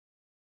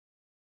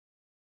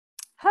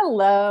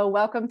Hello,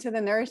 welcome to the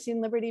Nourishing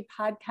Liberty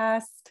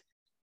podcast.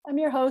 I'm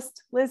your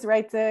host, Liz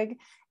Reitzig,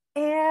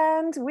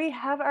 and we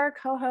have our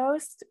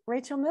co-host,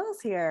 Rachel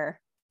Mills here.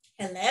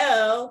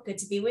 Hello, good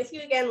to be with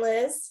you again,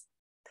 Liz.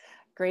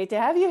 Great to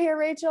have you here,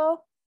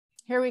 Rachel.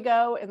 Here we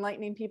go,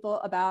 enlightening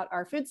people about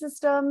our food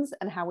systems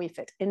and how we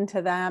fit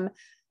into them.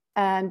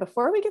 And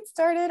before we get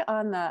started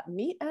on the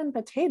meat and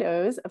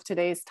potatoes of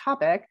today's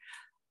topic,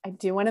 I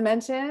do want to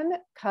mention,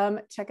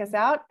 come check us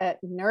out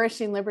at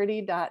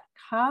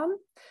nourishingliberty.com.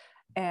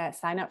 and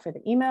sign up for the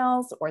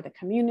emails or the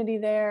community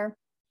there.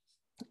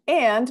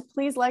 And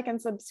please like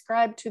and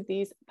subscribe to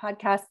these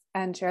podcasts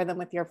and share them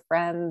with your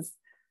friends.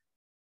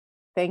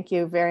 Thank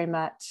you very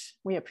much.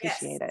 We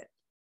appreciate it.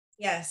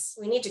 Yes,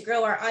 we need to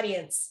grow our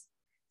audience.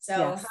 So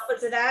Yes. help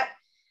us with that.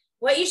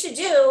 What you should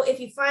do, if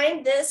you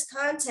find this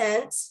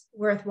content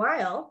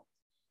worthwhile,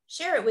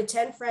 share it with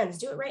 10 friends.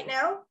 Do it right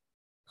now.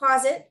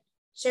 Pause it,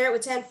 share it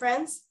with 10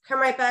 friends, come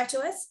right back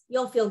to us.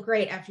 You'll feel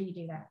great after you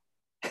do that.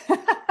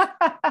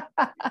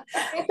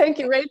 Thank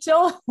you,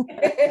 Rachel.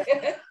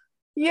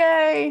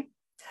 Yay.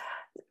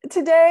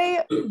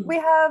 Today we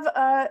have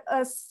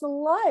a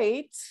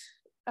slight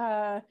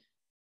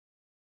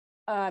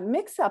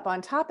mix up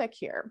on topic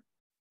here.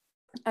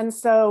 And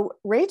so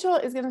Rachel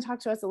is going to talk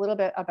to us a little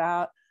bit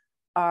about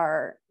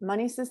our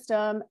money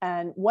system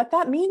and what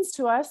that means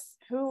to us,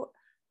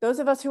 those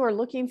of us who are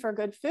looking for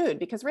good food.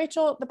 Because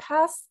Rachel, the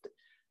past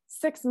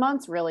 6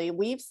 months, really,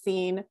 we've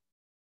seen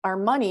our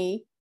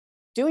money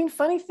doing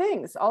funny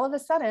things. All of a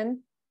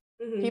sudden,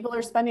 people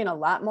are spending a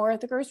lot more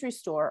at the grocery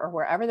store or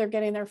wherever they're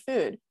getting their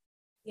food.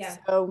 Yeah.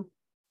 So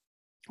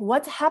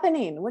what's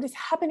happening? What is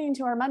happening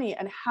to our money?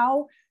 And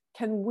how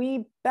can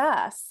we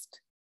best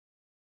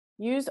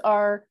use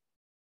our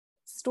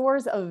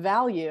stores of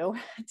value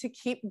to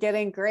keep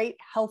getting great,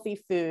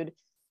 healthy food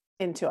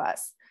into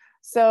us?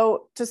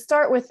 So to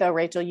start with though,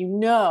 Rachel,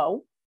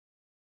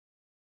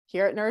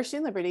 here at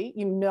Nourishing Liberty,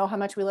 how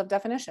much we love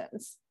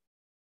definitions.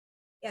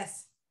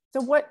 Yes.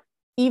 So what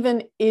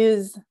even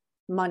is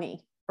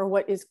money, or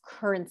what is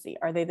currency?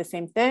 Are they the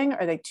same thing?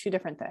 Are they two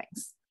different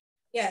things?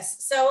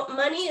 Yes. So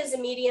money is a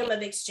medium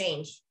of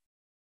exchange.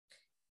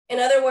 In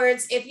other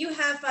words, if you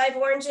have 5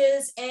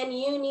 oranges and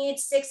you need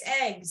 6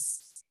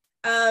 eggs,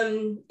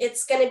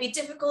 it's going to be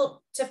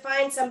difficult to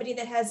find somebody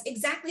that has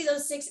exactly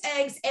those 6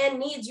 eggs and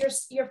needs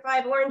your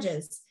 5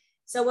 oranges.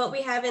 So what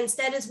we have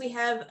instead is we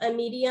have a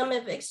medium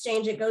of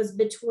exchange. It goes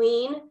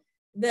between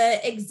the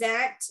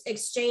exact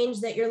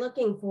exchange that you're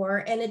looking for,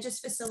 and it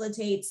just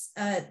facilitates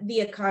the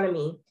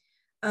economy.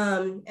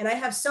 And I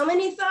have so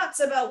many thoughts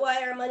about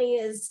why our money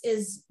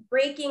is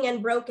breaking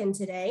and broken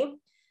today.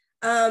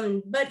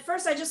 But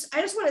first, I just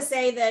want to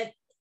say that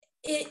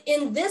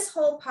in this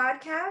whole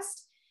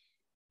podcast,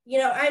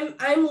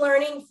 I'm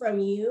learning from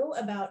you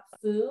about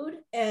food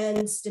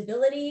and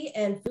stability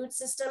and food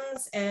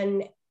systems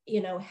and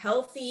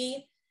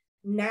healthy,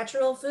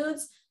 natural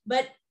foods.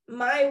 But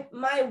my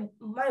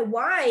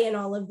why in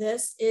all of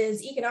this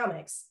is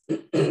economics.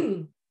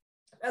 In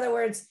other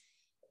words,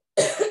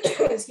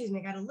 excuse me,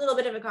 I got a little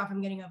bit of a cough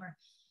I'm getting over.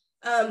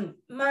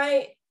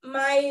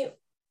 My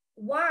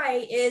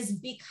why is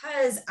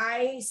because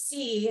I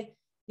see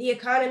the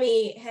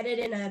economy headed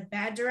in a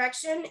bad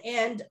direction,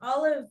 and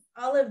all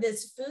of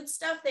this food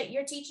stuff that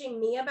you're teaching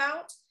me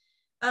about,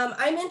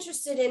 I'm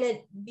interested in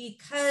it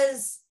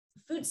because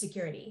food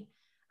security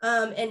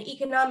and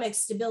economic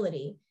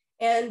stability.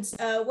 And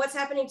what's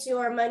happening to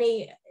our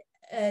money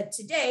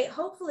today,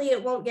 hopefully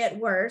it won't get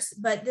worse,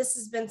 but this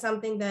has been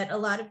something that a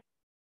lot of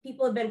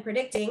people have been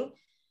predicting,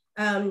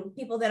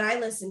 people that I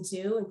listen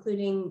to,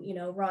 including,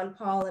 Ron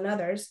Paul and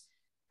others,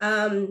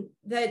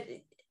 that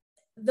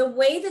the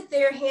way that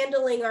they're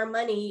handling our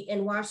money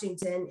in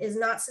Washington is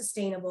not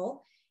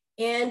sustainable,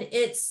 and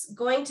it's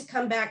going to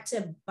come back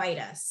to bite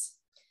us.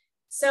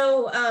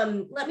 So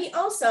let me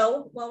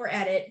also, while we're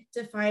at it,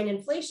 define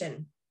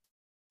inflation.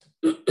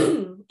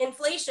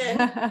 Inflation,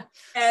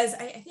 as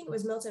I think it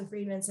was Milton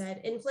Friedman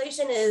said,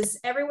 inflation is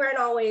everywhere and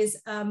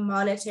always a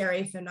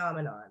monetary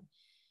phenomenon.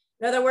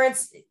 In other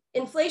words,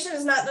 inflation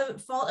is not the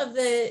fault of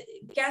the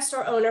gas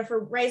store owner for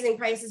raising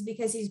prices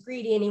because he's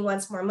greedy and he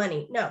wants more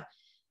money. No,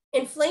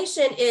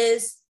 inflation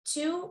is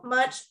too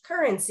much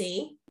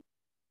currency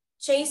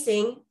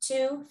chasing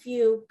too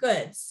few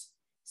goods.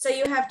 So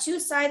you have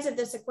two sides of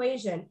this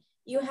equation.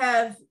 You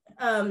have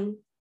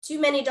too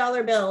many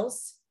dollar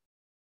bills,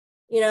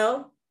 you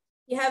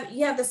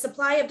have the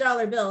supply of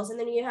dollar bills, and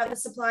then you have the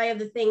supply of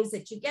the things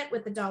that you get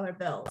with the dollar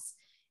bills.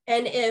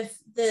 And if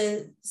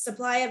the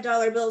supply of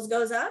dollar bills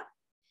goes up,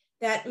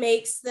 that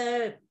makes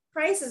the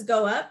prices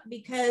go up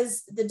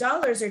because the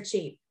dollars are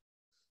cheap.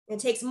 It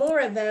takes more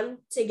of them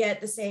to get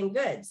the same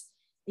goods.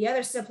 The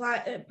other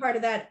supply part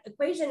of that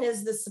equation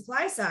is the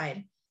supply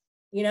side.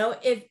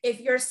 If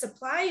your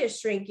supply is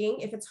shrinking,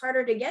 if it's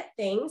harder to get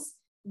things,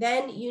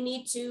 then you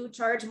need to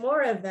charge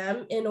more of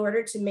them in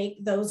order to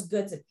make those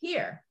goods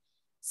appear.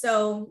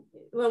 So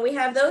when we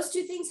have those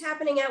two things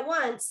happening at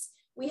once,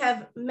 we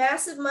have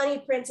massive money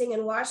printing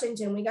in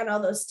Washington. We got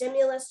all those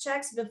stimulus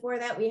checks. Before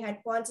that, we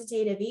had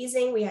quantitative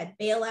easing, we had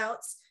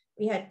bailouts,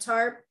 we had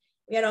TARP.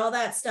 we had all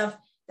that stuff.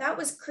 That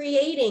was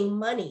creating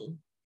money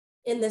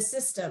in the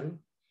system.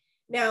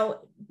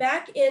 Now,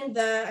 back in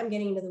the, I'm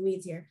getting into the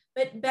weeds here,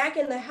 but back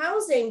in the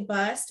housing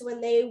bust,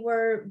 when they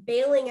were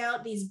bailing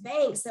out these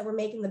banks that were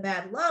making the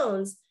bad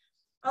loans,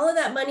 all of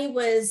that money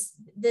was,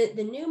 the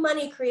new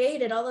money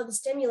created, all of the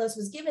stimulus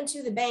was given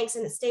to the banks,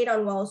 and it stayed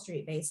on Wall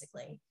Street,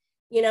 basically.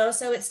 You know,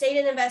 so it stayed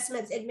in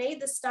investments. It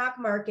made the stock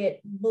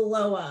market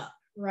blow up,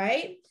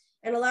 right?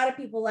 And a lot of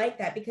people like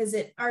that because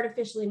it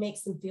artificially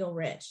makes them feel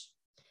rich.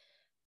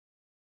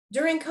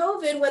 During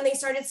COVID, when they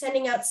started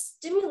sending out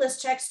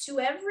stimulus checks to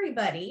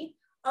everybody,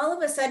 all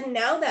of a sudden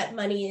now that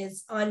money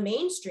is on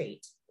Main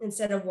Street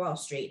instead of Wall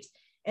Street.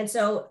 And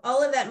so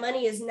all of that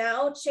money is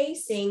now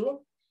chasing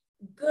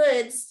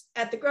goods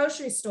at the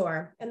grocery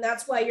store. And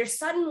that's why you're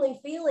suddenly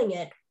feeling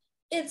it.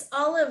 It's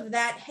all of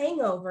that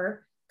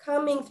hangover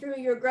coming through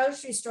your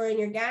grocery store and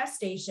your gas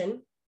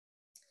station.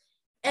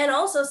 And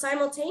also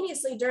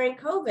simultaneously during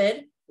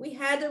COVID, we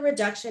had the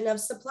reduction of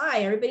supply.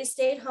 Everybody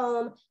stayed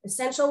home,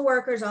 essential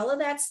workers, all of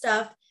that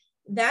stuff.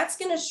 That's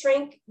going to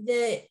shrink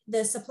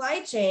the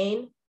supply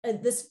chain,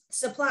 this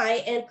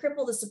supply, and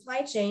cripple the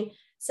supply chain.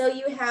 So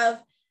you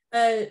have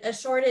a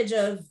shortage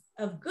of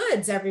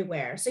goods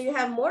everywhere. So you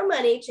have more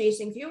money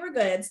chasing fewer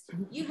goods.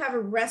 You have a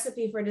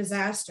recipe for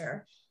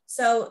disaster.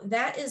 So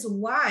that is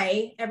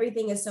why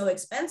everything is so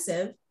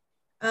expensive.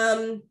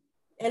 And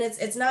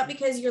it's not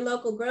because your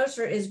local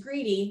grocer is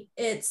greedy.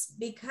 It's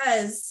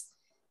because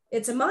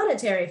it's a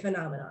monetary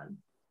phenomenon.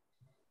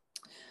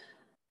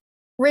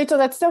 Rachel,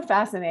 that's so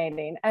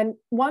fascinating. And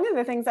one of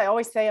the things I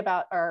always say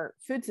about our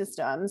food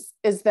systems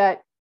is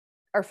that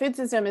our food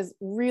system is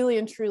really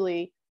and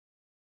truly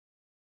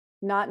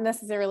not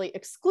necessarily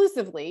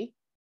exclusively,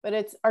 but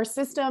it's our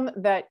system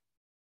that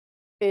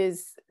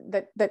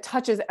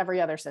touches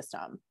every other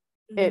system.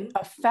 Mm-hmm. It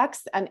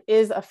affects and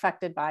is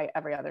affected by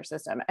every other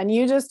system. And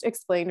you just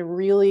explained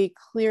really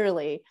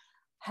clearly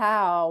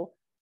how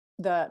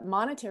the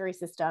monetary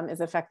system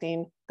is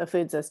affecting the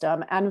food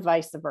system and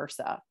vice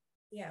versa.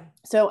 Yeah.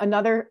 So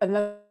another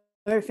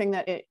thing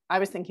that I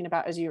was thinking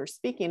about as you were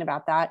speaking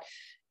about that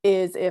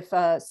is if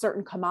a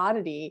certain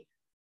commodity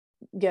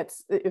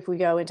if we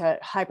go into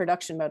high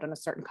production mode on a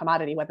certain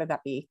commodity, whether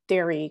that be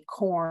dairy,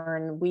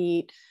 corn,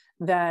 wheat,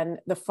 then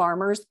the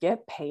farmers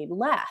get paid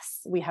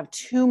less. We have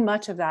too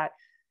much of that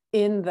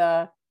in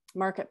the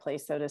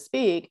marketplace, so to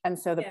speak. And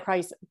so the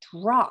price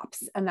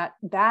drops, and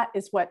that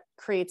is what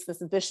creates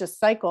this vicious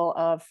cycle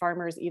of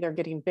farmers either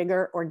getting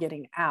bigger or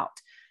getting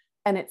out.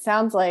 And it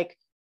sounds like,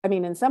 I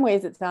mean, in some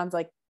ways, it sounds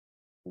like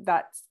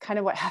that's kind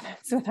of what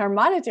happens with our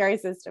monetary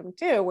system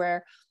too,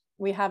 where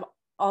we have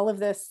all of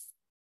this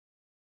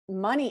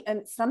money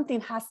and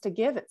something has to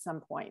give at some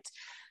point.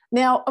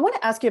 Now, I want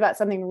to ask you about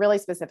something really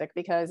specific,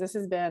 because this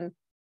has been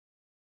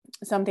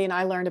something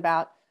I learned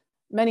about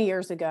many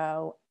years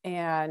ago,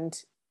 and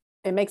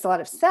it makes a lot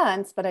of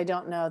sense, but I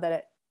don't know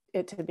that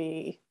it to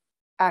be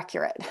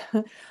accurate.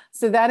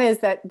 So that is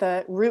that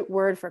the root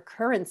word for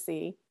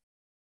currency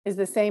is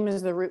the same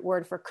as the root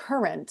word for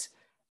current.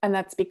 And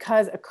that's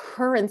because a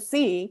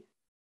currency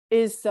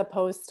is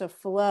supposed to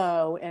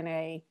flow in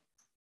a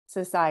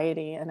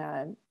society, in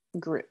a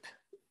group.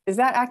 Is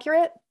that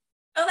accurate?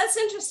 Oh, that's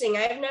interesting.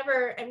 I've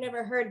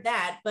never heard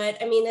that, but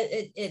I mean,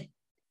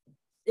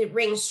 it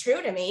rings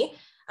true to me.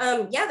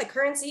 Yeah, the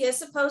currency is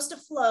supposed to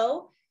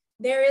flow.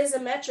 There is a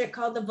metric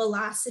called the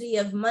velocity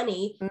of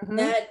money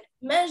that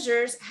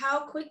measures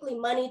how quickly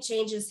money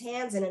changes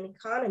hands in an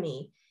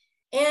economy.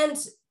 And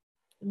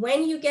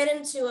when you get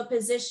into a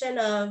position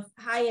of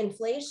high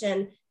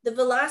inflation, the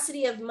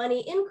velocity of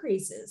money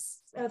increases.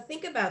 Now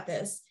think about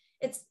this.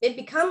 It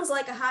becomes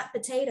like a hot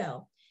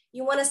potato.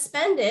 You want to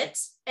spend it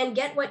and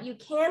get what you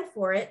can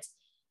for it,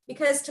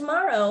 because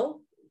tomorrow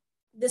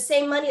the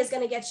same money is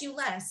going to get you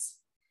less.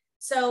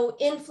 So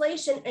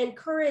inflation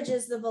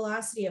encourages the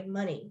velocity of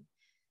money.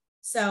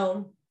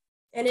 So,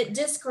 and it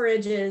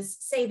discourages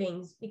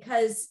savings,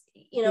 because,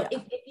 you know,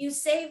 if you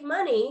save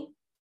money,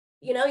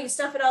 you know, you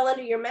stuff it all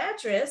under your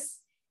mattress,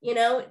 you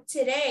know,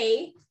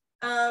 today,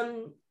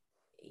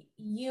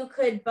 you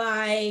could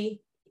buy,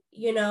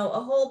 you know, a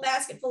whole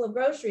basket full of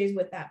groceries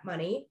with that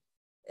money.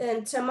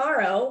 And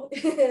tomorrow,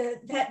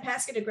 that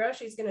basket of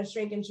groceries is going to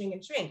shrink and shrink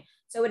and shrink.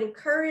 So it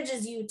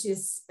encourages you to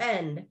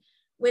spend,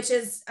 which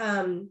is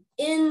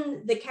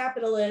in the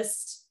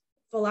capitalist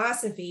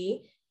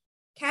philosophy.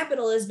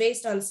 Capital is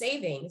based on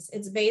savings.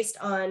 It's based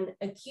on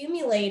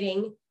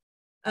accumulating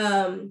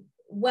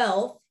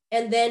wealth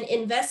and then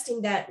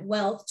investing that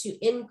wealth to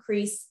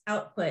increase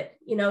output,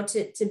 you know,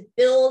 to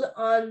build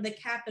on the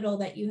capital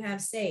that you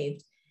have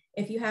saved.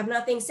 If you have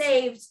nothing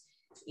saved,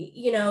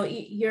 you know,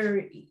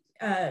 you're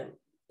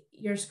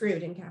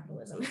screwed in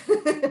capitalism.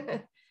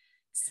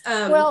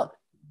 Well,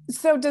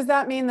 so does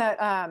that mean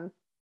that,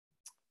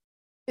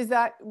 is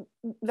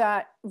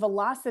that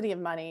velocity of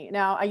money?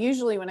 Now, I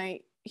usually, when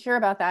I hear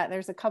about that,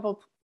 there's a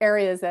couple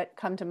areas that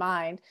come to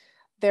mind.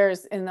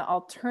 There's in the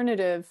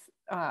alternative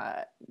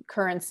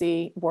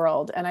currency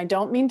world, and I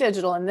don't mean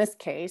digital in this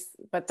case,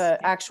 but the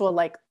actual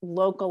like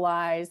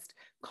localized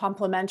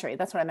complementary,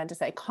 that's what I meant to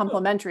say,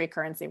 complementary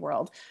currency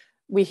world,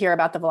 we hear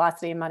about the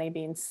velocity of money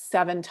being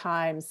 7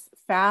 times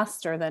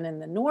faster than in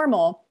the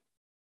normal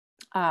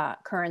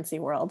currency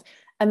world,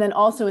 and then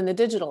also in the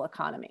digital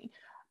economy.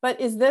 But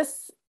is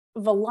this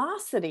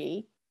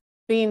velocity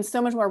being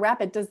so much more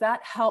rapid, does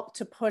that help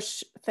to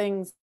push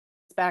things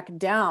back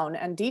down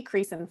and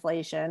decrease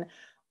inflation?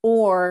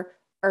 Or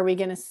are we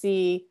going to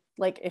see,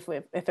 like, if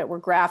it were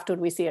graphed,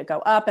 would we see it go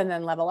up and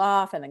then level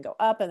off and then go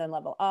up and then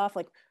level off?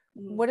 Like,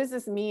 what does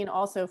this mean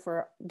also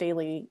for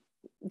daily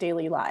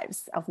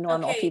lives of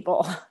normal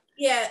people?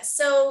 Yeah.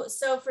 So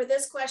for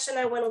this question,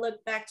 I want to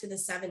look back to the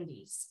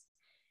 70s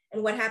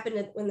and what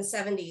happened when the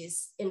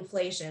 70s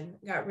inflation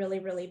got really,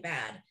 really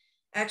bad.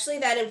 Actually,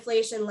 that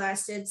inflation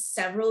lasted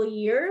several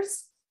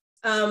years.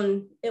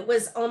 It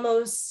was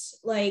almost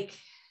like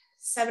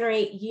 7 or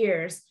 8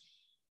 years.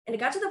 And it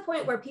got to the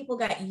point where people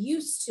got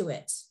used to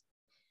it.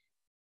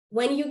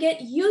 When you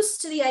get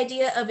used to the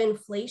idea of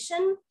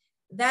inflation,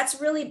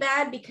 that's really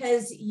bad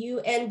because you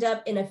end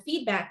up in a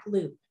feedback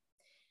loop.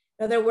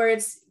 In other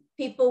words,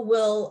 people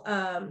will,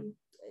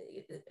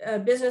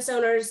 business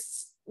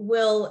owners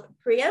will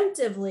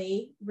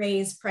preemptively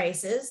raise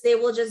prices. They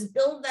will just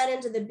build that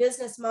into the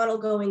business model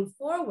going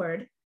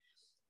forward.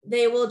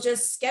 They will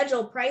just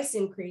schedule price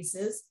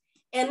increases,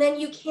 and then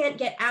you can't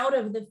get out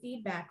of the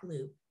feedback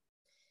loop.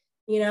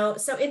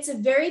 So it's a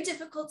very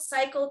difficult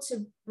cycle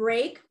to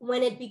break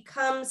when it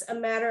becomes a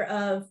matter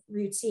of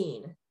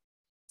routine.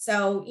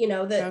 So,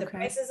 the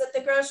prices at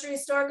the grocery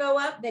store go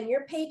up, then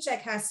your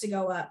paycheck has to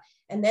go up,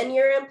 and then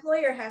your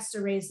employer has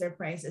to raise their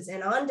prices,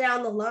 and on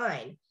down the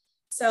line.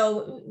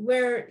 So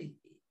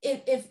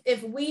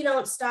if we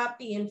don't stop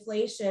the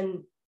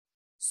inflation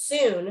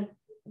soon,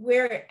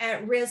 we're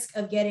at risk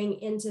of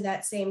getting into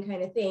that same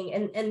kind of thing.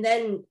 And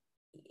then,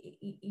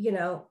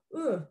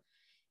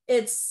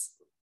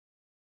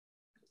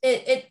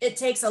 it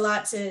takes a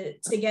lot to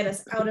get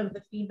us out of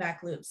the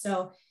feedback loop.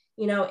 So,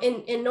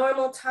 in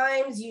normal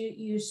times,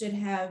 you should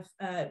have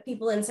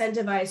people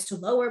incentivized to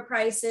lower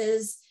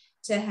prices,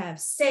 to have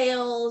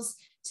sales,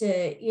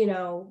 to,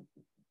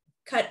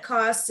 cut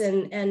costs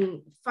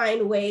and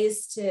find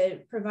ways to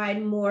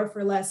provide more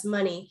for less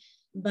money.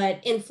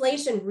 But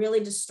inflation really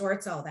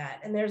distorts all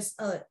that. And there's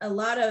a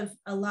lot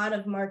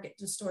of market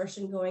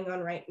distortion going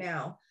on right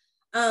now.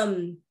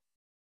 And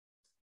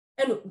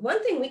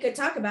one thing we could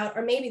talk about,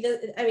 or maybe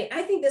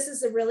I think this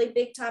is a really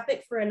big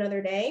topic for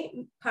another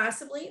day,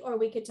 possibly, or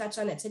we could touch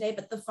on it today,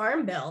 but the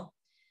Farm Bill.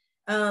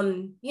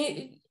 Have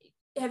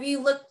you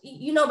looked,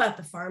 about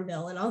the Farm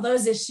Bill and all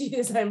those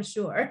issues, I'm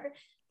sure.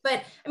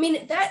 But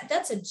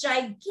that's a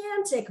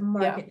gigantic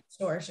market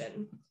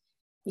distortion.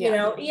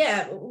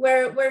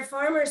 Where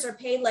farmers are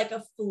paid like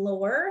a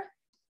floor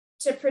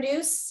to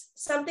produce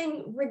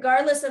something,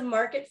 regardless of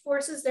market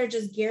forces. They're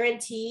just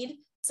guaranteed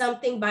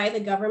something by the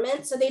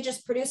government. So they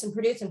just produce and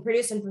produce and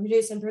produce and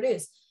produce and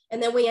produce.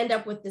 And then we end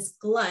up with this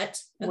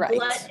glut.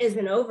 Glut is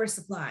an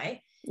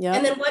oversupply. Yep.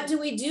 And then what do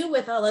we do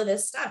with all of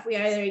this stuff? We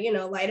either,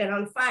 light it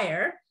on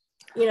fire,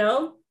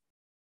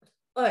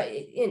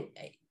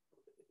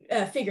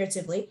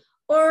 figuratively,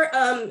 or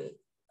a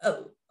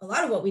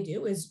lot of what we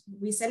do is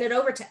we send it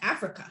over to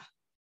Africa.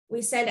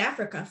 We send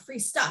Africa free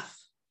stuff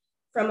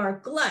from our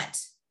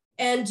glut.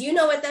 And do you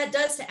know what that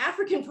does to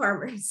African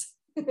farmers?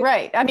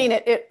 Right.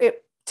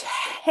 It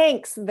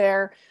tanks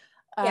their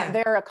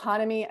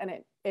economy,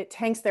 and it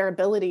tanks their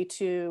ability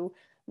to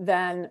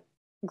then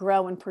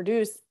grow and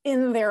produce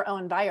in their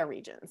own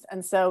bioregions.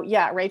 And so,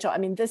 Rachel,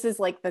 this is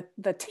like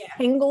the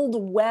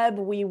tangled web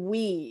we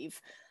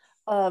weave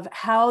of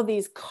how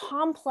these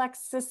complex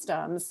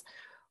systems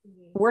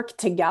work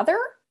together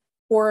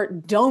or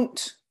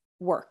don't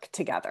work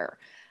together.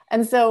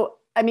 And so,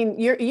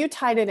 you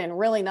tied it in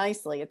really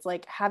nicely. It's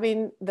like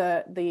having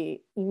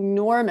the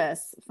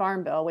enormous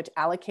Farm Bill, which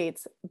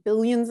allocates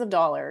billions of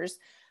dollars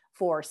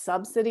for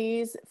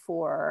subsidies,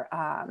 for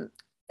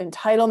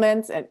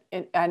entitlements,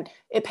 and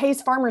it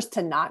pays farmers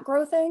to not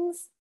grow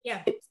things.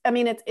 Yeah.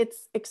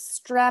 It's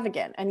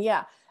extravagant.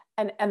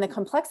 And the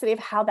complexity of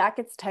how that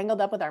gets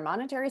tangled up with our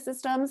monetary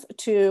systems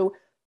to,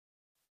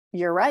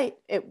 you're right,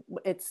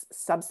 it's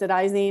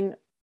subsidizing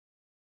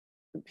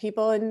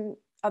people in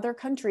other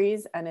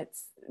countries, and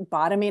it's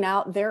bottoming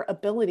out their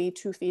ability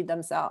to feed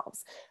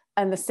themselves.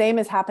 And the same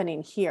is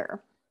happening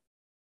here.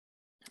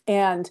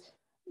 And,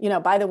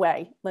 by the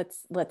way,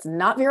 let's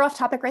not veer off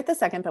topic right this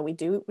second, but we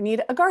do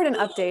need a garden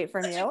update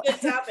from you.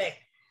 Good topic.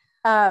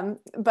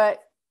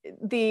 But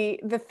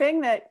the thing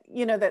that,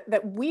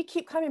 that we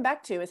keep coming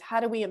back to is, how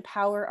do we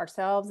empower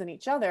ourselves and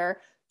each other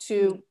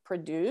to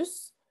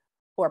produce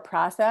or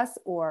process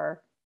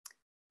or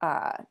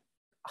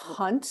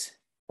hunt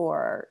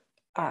or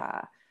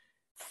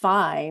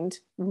find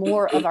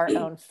more of our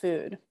own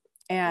food.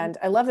 And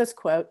I love this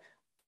quote.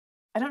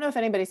 I don't know if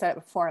anybody said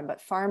it before him,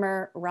 but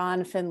farmer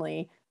Ron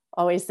Finley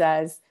always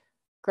says,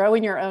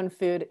 growing your own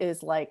food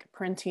is like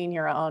printing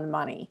your own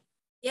money.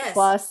 Yes.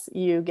 Plus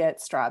you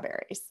get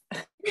strawberries.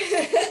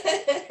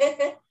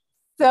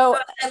 So,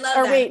 I love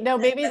or that. wait, no,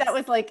 maybe that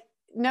was like,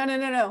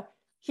 no.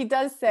 He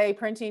does say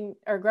printing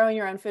or growing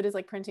your own food is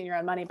like printing your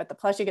own money, but the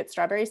plus you get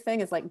strawberries thing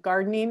is like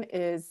gardening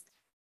is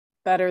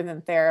better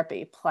than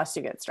therapy. Plus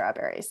you get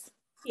strawberries.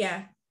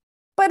 Yeah.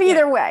 But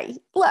either way,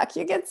 look,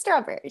 you get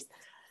strawberries.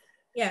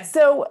 Yeah.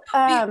 So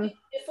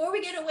before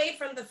we get away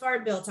from the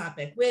Farm Bill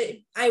topic,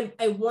 I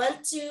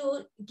want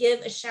to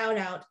give a shout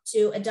out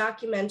to a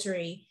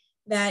documentary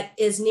that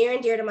is near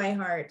and dear to my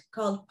heart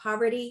called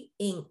Poverty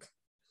Inc.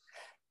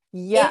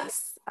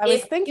 Yes, I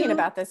was thinking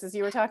about this as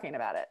you were talking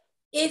about it.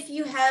 If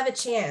you have a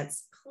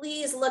chance,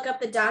 please look up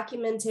the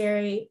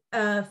documentary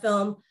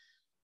film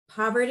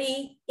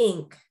Poverty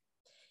Inc.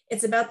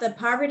 It's about the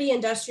poverty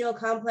industrial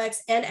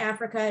complex and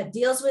Africa. It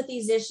deals with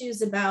these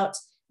issues about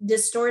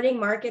distorting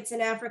markets in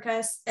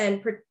Africa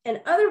and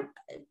other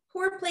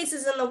poor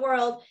places in the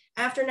world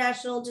after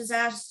natural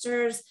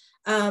disasters.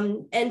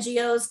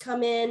 NGOs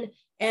come in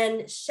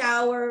and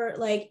shower,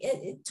 like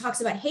it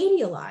talks about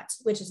Haiti a lot,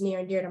 which is near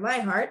and dear to my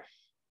heart.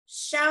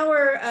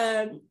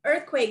 Shower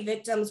earthquake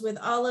victims with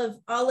all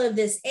of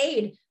this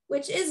aid,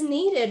 which is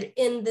needed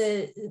in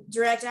the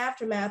direct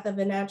aftermath of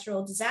a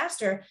natural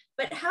disaster.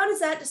 But how does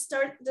that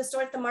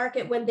distort the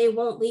market when they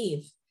won't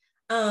leave?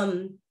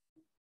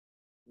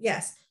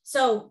 Yes.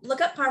 So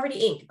look up Poverty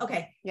Inc.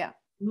 Okay. Yeah.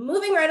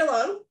 Moving right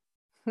along.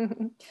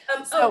 Can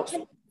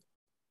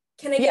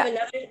I give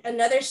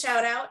another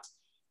shout out?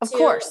 Of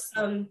course.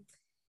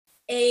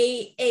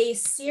 A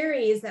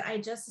series that I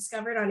just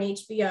discovered on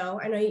HBO.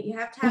 I know you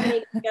have to have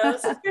an HBO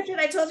subscription.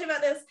 I told you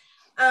about this.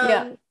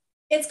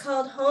 It's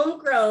called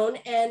Homegrown,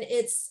 and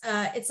it's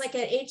like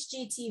an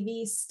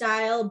HGTV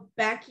style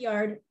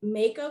backyard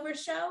makeover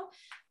show,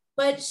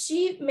 but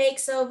she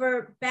makes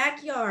over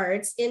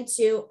backyards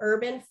into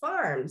urban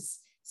farms.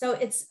 So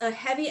it's a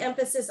heavy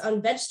emphasis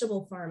on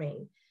vegetable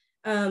farming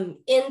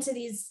into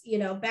these,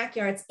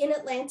 backyards in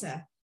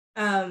Atlanta.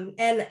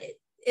 And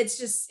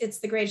it's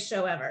the greatest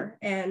show ever.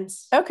 And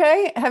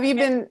okay. Have you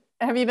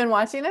been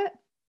watching it?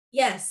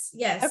 Yes.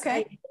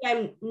 Okay.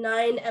 I'm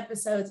 9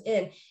 episodes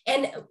in,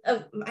 and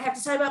I have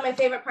to talk about my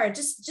favorite part,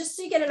 just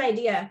so you get an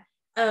idea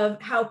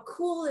of how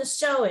cool this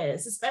show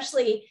is,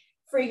 especially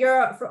for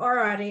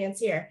our audience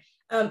here.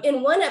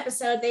 In one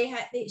episode,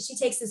 she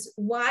takes this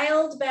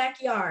wild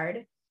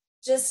backyard,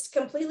 just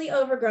completely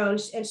overgrown,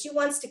 and she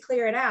wants to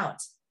clear it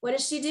out. What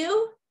does she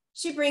do?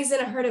 She brings in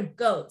a herd of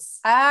goats.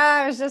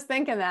 I was just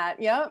thinking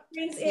that. Yep.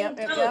 Brings in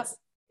goats.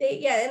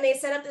 And they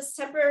set up this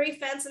temporary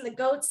fence, and the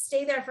goats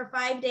stay there for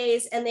 5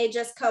 days, and they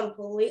just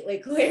completely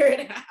clear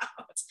it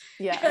out.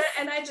 Yeah.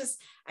 And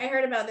I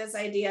heard about this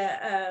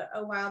idea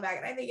a while back,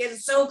 and I think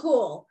it's so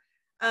cool.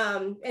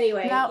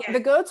 Anyway, now the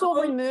goats will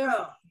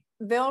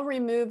they'll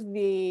remove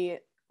the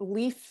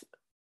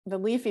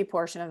leafy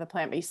portion of the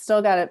plant, but you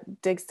still got to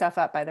dig stuff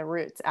up by the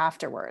roots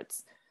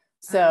afterwards.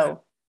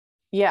 So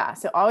yeah,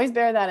 so always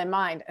bear that in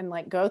mind. And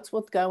like goats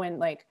will go and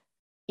like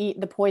eat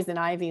the poison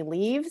ivy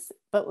leaves,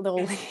 but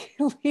they'll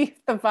leave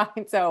the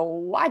vine. So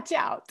watch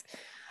out.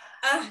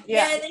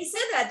 Yeah, they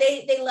said that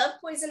they love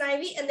poison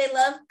ivy, and they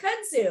love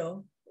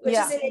kudzu, which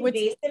is an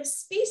invasive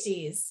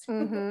species.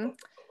 Mm-hmm.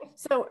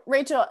 So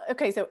Rachel,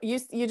 okay, so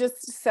you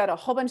just said a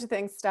whole bunch of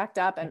things stacked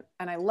up, and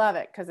I love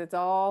it because it's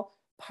all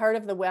part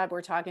of the web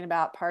we're talking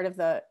about, part of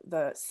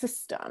the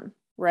system,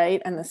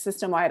 right? And the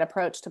system-wide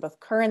approach to both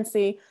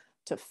currency,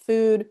 to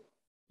food.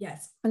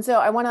 Yes. And so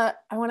I want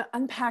to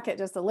unpack it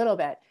just a little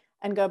bit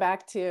and go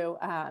back to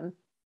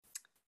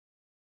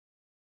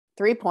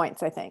 3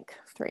 points, I think,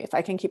 3, if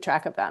I can keep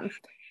track of them.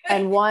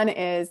 And one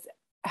is,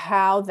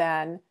 how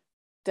then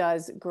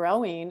does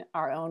growing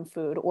our own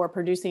food or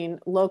producing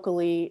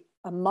locally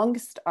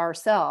amongst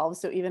ourselves,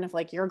 so even if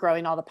like you're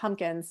growing all the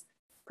pumpkins,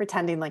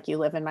 pretending like you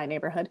live in my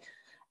neighborhood,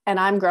 and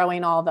I'm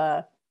growing all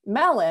the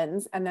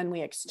melons, and then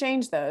we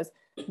exchange those,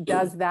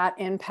 does that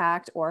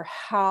impact, or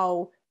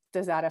how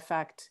does that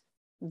affect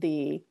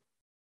the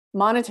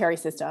monetary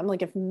system?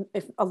 Like if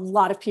a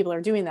lot of people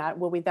are doing that,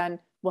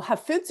 we'll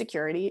have food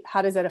security.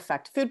 How does it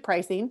affect food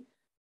pricing?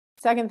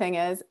 Second thing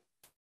is,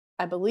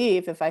 I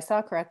believe, if I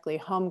saw correctly,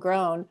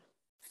 Homegrown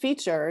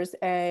features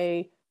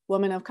a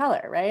woman of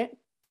color, right?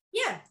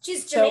 Yeah,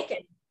 she's Jamaican.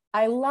 So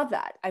I love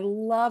that. I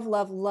love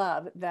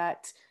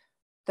that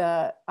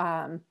the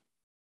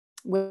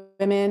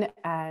women,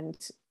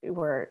 and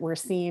we're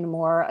seeing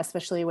more,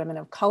 especially women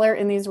of color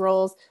in these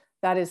roles.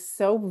 That is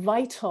so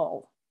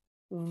vital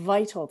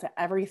to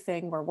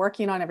everything we're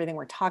working on, everything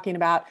we're talking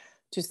about,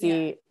 to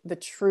see the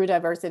true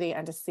diversity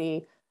and to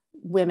see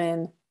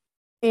women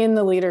in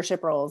the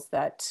leadership roles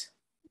that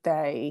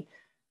they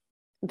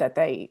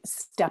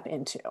step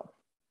into.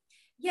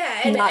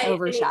 Yeah. And not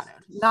overshadowed.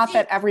 Not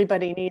that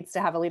everybody needs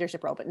to have a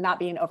leadership role, but not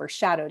being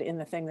overshadowed in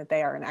the thing that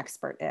they are an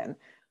expert in.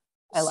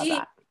 I love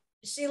that.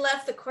 She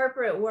left the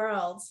corporate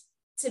world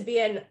to be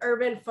an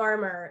urban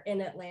farmer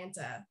in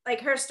Atlanta.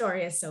 Like, her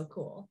story is so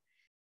cool.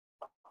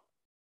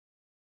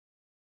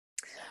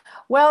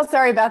 Well,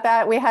 sorry about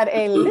that. We had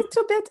a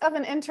little bit of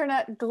an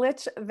internet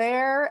glitch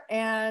there.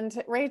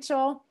 And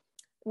Rachel,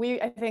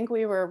 I think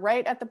we were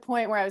right at the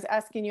point where I was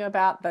asking you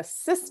about the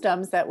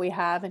systems that we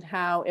have, and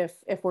how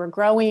if we're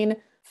growing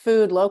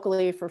food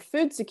locally for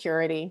food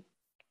security,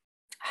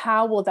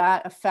 how will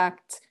that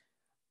affect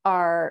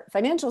our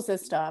financial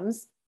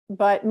systems?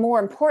 But more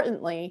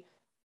importantly,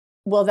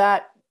 will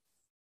that,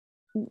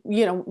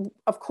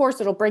 of course,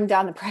 it'll bring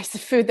down the price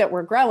of food that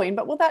we're growing,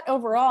 but will that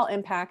overall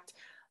impact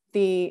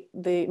the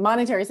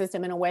monetary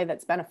system in a way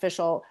that's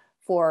beneficial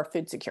for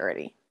food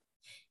security?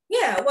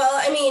 Yeah, well,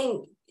 I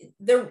mean,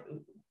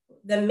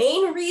 the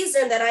main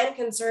reason that I'm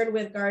concerned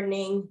with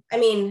gardening, I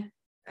mean,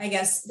 I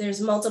guess there's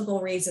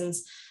multiple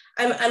reasons.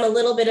 I'm a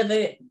little bit of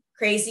a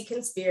crazy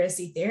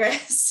conspiracy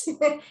theorist.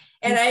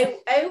 And I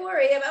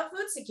worry about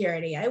food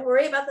security. I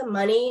worry about the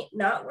money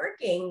not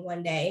working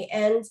one day.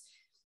 And,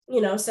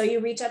 so you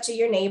reach out to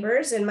your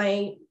neighbors, and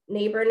my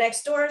neighbor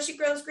next door, she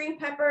grows green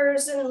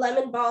peppers and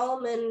lemon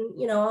balm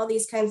and, all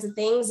these kinds of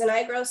things. And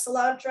I grow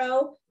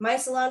cilantro. My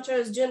cilantro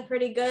is doing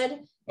pretty good,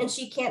 and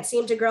she can't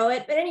seem to grow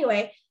it. But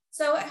anyway,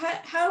 so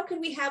how could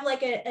we have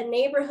like a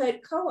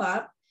neighborhood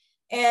co-op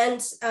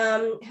and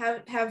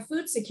have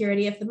food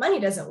security if the money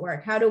doesn't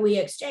work? How do we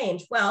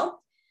exchange?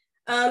 Well,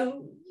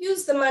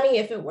 use the money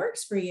if it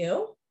works for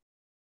you,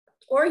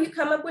 or you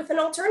come up with an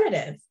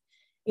alternative.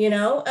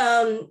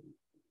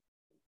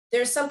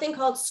 There's something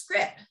called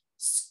scrip.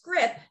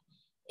 Scrip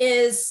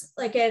is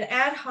like an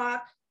ad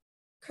hoc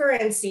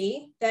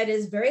currency that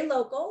is very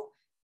local.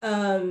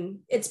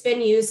 It's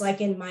been used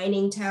like in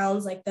mining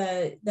towns, like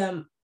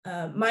the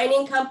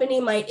mining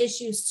company might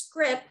issue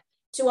scrip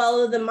to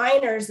all of the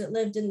miners that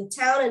lived in the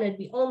town, and it'd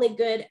be only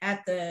good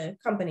at the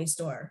company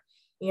store.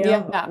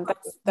 Yeah,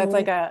 that's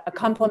like a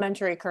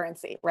complementary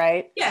currency,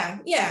 right? Yeah.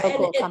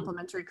 Local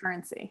complementary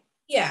currency.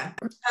 Yeah.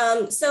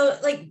 So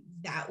like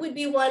that would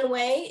be one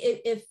way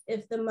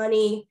if the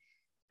money,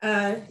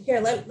 here,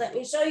 let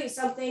me show you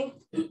something.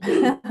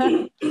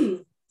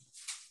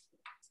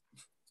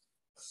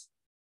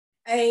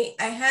 I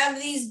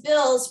have these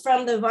bills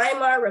from the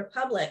Weimar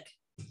Republic.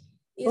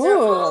 These are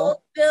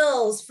all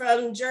bills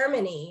from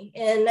Germany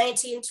in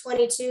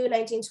 1922,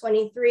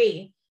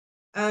 1923.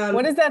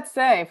 What does that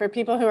say for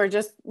people who are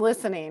just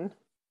listening?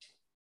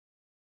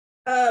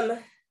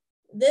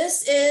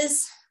 This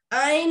is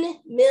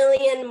 1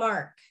 million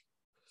Mark.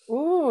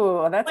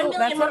 Ooh, that sounds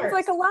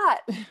like a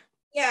lot.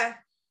 Yeah.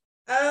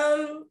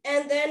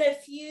 And then a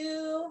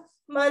few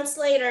months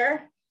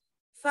later,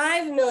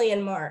 5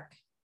 million Mark.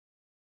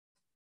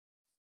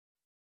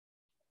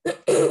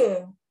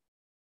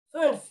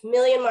 5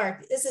 million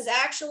Mark. This is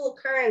actual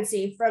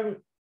currency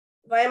from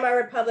Weimar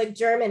Republic,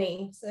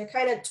 Germany. So they're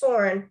kind of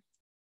torn.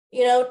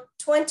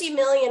 20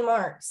 million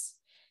marks.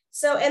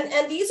 So,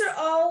 and these are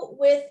all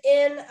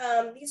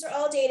these are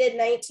all dated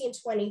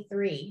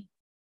 1923.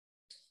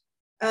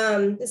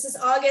 This is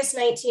August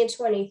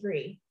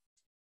 1923.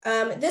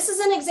 This is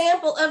an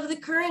example of the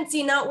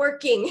currency not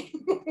working.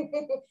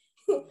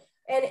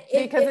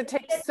 Because it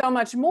takes so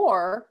much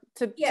more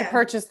to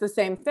purchase the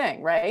same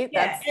thing, right?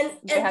 Yeah,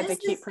 they had to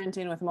keep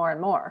printing with more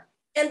and more.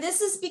 And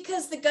this is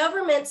because the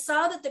government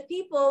saw that the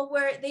people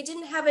they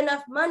didn't have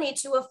enough money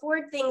to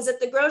afford things at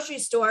the grocery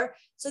store.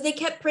 So they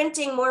kept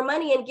printing more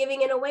money and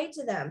giving it away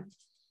to them.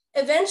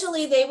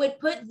 Eventually, they would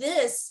put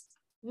this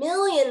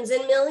millions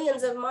and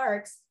millions of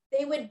marks.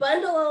 They would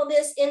bundle all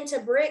this into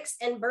bricks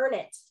and burn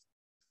it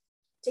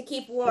to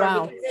keep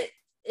warm because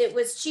it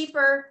was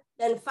cheaper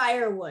than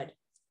firewood.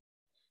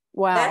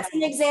 Wow. That's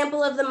an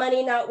example of the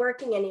money not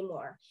working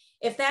anymore.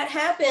 If that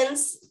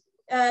happens,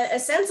 a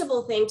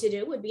sensible thing to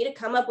do would be to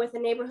come up with a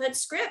neighborhood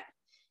scrip,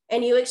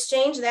 and you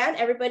exchange that.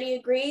 Everybody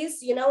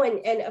agrees,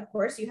 and of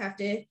course you have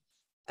to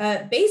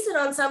base it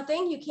on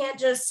something. You can't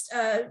just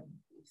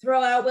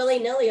throw out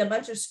willy-nilly a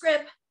bunch of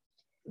scrip,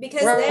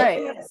 because then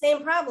you have the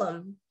same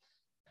problem.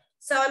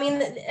 So, I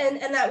mean,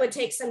 and that would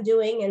take some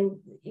doing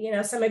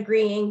and, some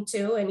agreeing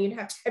too, and you'd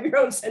have to have your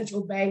own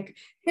central bank,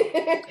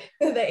 the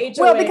HOA.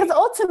 Well, because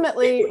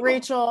ultimately,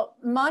 Rachel,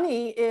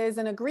 money is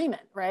an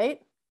agreement,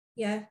 right?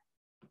 Yeah.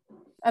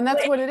 And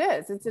that's what it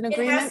is. It's an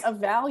agreement of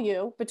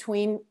value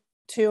between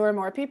two or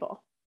more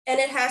people. And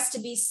it has to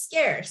be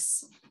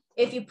scarce.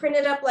 If you print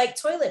it up like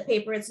toilet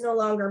paper, it's no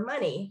longer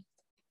money.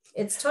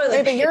 It's toilet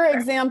paper. But your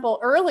example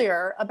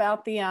earlier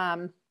about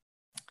the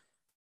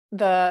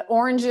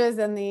oranges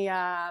and the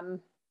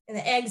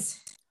eggs.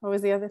 What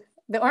was the other?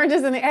 The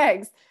oranges and the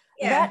eggs.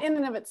 Yeah. That in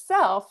and of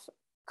itself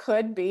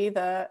could be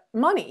the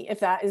money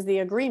if that is the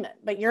agreement.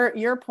 But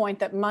your point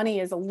that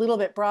money is a little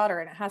bit broader,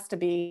 and it has to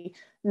be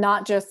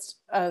not just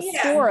a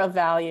store of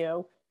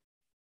value,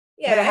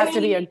 but it has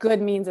to be a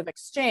good means of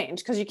exchange,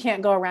 because you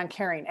can't go around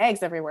carrying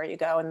eggs everywhere you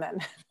go and then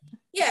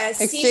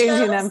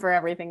exchanging them for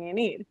everything you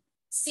need.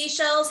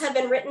 Seashells have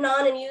been written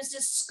on and used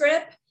as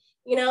scrip.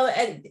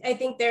 I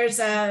think there's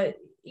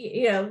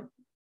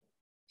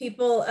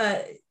people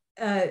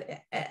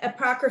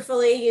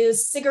apocryphally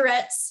use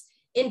cigarettes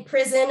in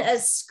prison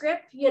as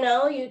scrip. You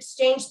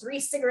exchange 3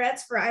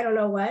 cigarettes for I don't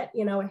know what,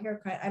 a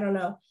haircut, I don't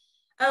know.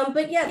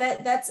 But yeah,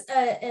 that's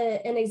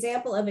an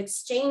example of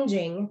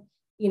exchanging,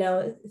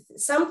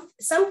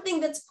 something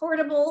that's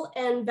portable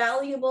and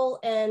valuable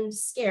and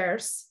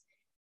scarce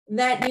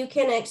that you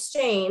can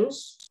exchange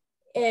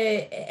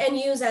and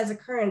use as a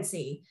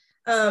currency.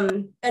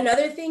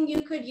 Another thing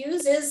you could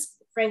use is,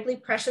 frankly,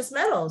 precious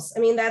metals.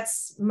 I mean,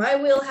 that's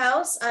my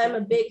wheelhouse. I'm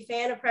a big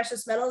fan of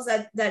precious metals.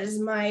 That is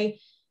my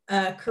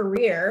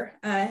career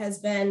has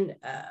been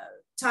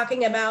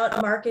talking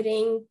about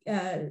marketing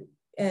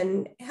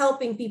and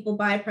helping people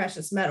buy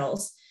precious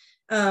metals.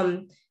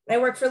 I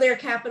work for Lear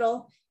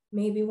Capital.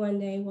 Maybe one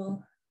day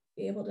we'll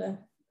be able to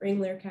bring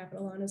Lear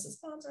Capital on as a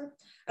sponsor.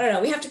 I don't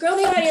know. We have to grow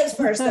the audience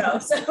first, though.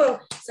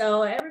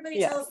 So everybody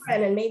tell a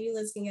friend, and maybe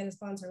Liz can get a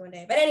sponsor one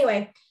day. But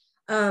anyway,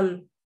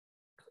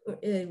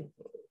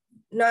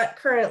 not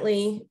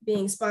currently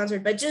being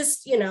sponsored, but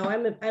just, you know,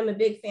 I'm a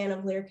big fan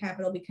of Lear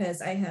Capital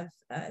because I have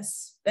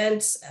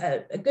spent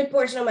a good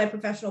portion of my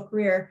professional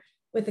career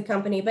with the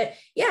company. But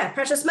yeah,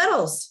 precious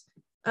metals.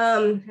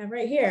 I have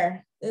right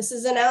here. This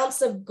is an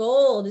ounce of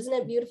gold. Isn't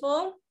it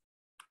beautiful?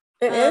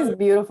 It is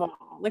beautiful.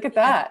 Look at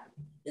that.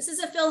 This is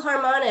a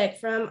Philharmonic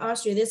from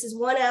Austria. This is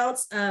 1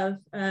 ounce of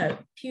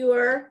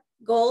pure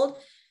gold.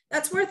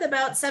 That's worth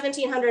about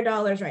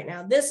 $1,700 right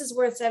now. This is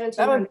worth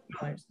 $1,700.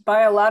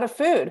 Buy a lot of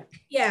food.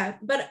 Yeah,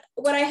 but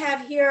what I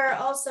have here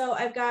also,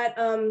 I've got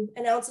an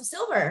ounce of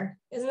silver.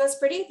 Isn't this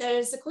pretty?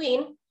 There's the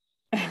queen.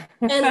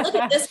 And look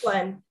at this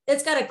one.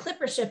 It's got a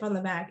clipper ship on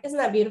the back. Isn't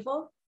that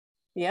beautiful?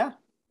 Yeah.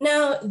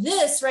 Now,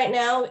 this right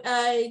now,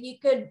 you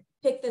could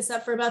pick this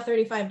up for about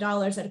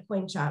 $35 at a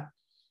coin shop.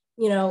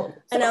 You know,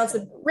 an ounce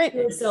of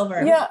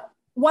silver. Yeah.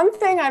 One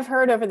thing I've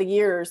heard over the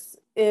years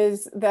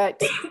is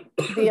that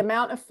the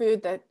amount of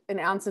food that an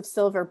ounce of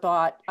silver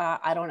bought,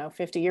 I don't know,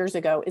 50 years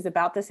ago is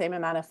about the same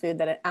amount of food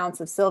that an ounce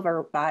of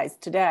silver buys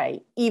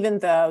today, even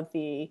though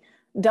the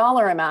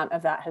dollar amount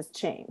of that has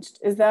changed.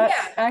 Is that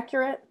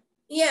accurate?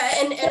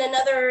 Yeah. And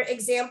another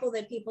example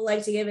that people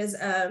like to give is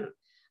a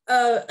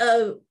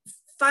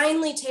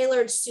finely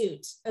tailored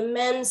suit, a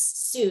men's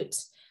suit,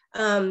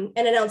 and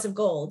an ounce of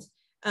gold.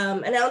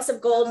 An ounce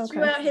of gold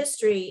throughout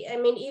history. I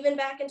mean, even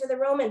back into the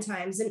Roman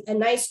times, a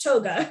nice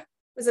toga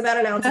was about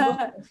an ounce of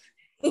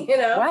gold, you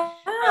know?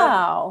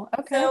 Wow.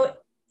 Okay. So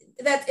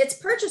it's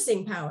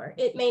purchasing power.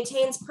 It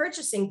maintains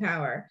purchasing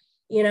power,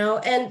 you know?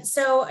 And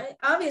so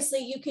obviously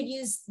you could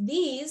use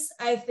these,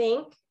 I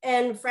think,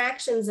 and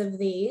fractions of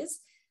these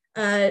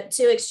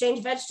to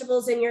exchange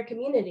vegetables in your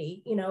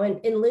community, you know,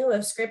 in lieu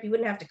of scrip. You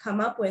wouldn't have to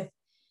come up with,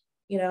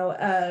 you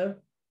know,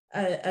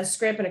 a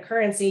scrip and a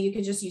currency. You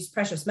could just use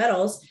precious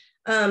metals.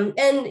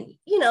 And,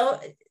 you know,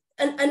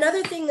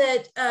 another thing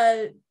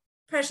that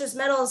precious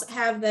metals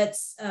have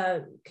that's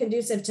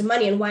conducive to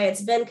money, and why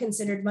it's been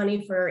considered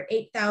money for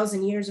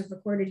 8,000 years of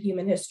recorded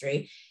human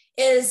history,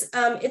 is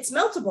it's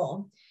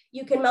meltable.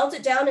 You can melt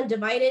it down and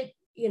divide it,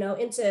 you know,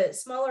 into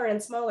smaller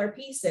and smaller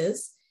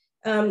pieces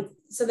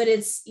so that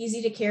it's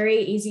easy to carry,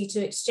 easy to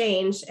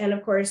exchange. And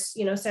of course,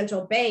 you know,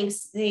 central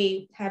banks,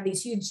 they have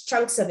these huge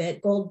chunks of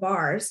it, gold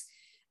bars,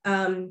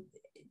 to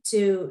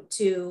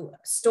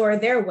store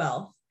their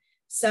wealth.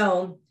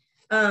 So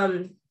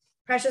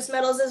precious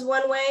metals is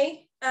one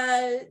way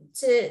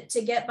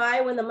to get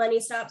by when the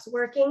money stops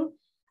working.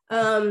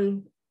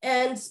 And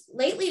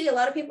lately, a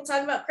lot of people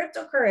talk about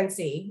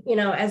cryptocurrency, you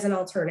know, as an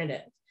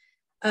alternative.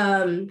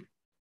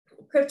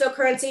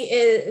 Cryptocurrency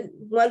is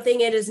one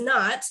thing. It is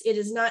not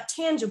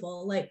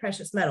tangible like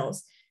precious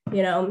metals.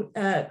 You know,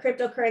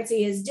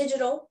 cryptocurrency is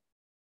digital.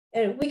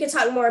 And we could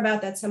talk more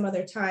about that some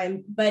other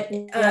time. But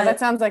yeah,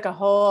 that sounds like a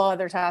whole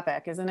other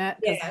topic, isn't it?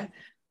 Yeah.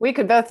 We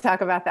could both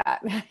talk about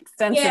that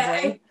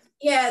extensively.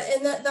 Yeah,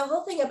 and the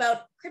whole thing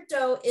about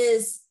crypto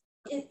is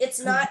it's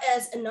not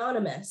as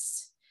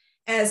anonymous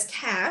as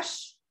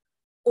cash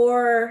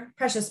or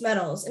precious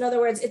metals. In other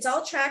words, it's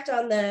all tracked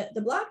on the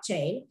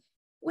blockchain,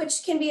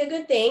 which can be a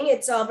good thing.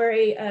 It's all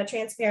very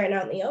transparent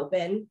out in the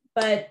open.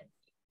 But,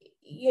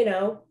 you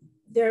know,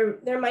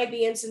 there might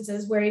be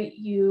instances where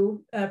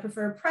you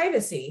prefer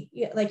privacy.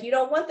 Like you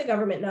don't want the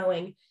government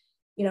knowing,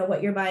 you know,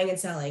 what you're buying and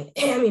selling,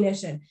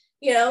 ammunition,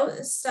 you know,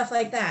 stuff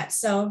like that.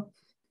 So,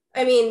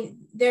 I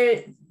mean,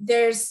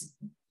 there's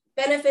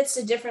benefits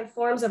to different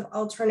forms of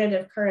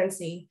alternative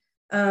currency.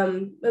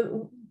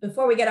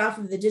 Before we get off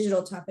of the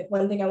digital topic,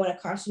 one thing I want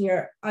to caution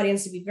your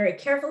audience to be very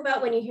careful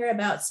about when you hear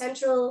about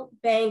central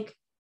bank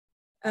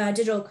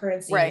digital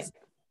currencies. Right.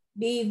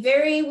 Be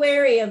very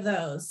wary of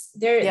those.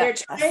 They're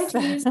trying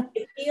to use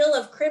the appeal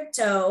of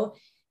crypto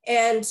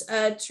and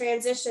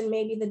transition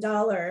maybe the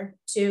dollar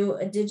to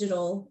a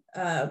digital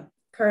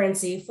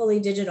currency, fully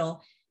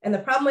digital. And the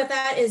problem with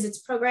that is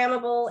it's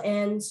programmable,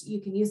 and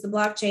you can use the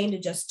blockchain to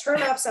just turn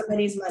off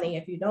somebody's money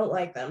if you don't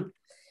like them.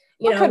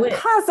 What could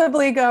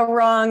possibly go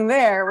wrong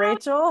there,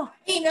 Rachel?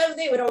 You know,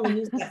 they would only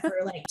use that for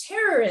like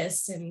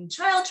terrorists and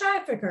child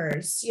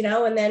traffickers, you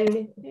know, and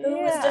then who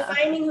is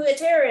defining who a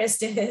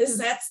terrorist is?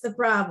 That's the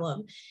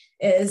problem,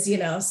 is, you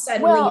know,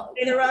 suddenly you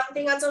say the wrong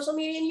thing on social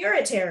media and you're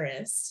a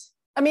terrorist.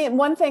 I mean,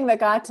 one thing that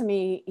got to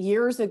me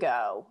years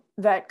ago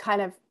that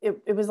kind of,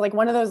 it was like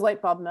one of those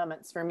light bulb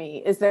moments for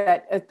me, is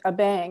that a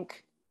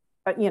bank,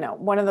 you know,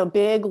 one of the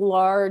big,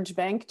 large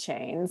bank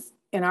chains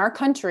in our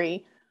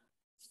country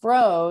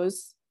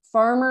froze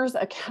farmers'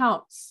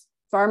 accounts,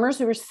 farmers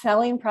who were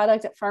selling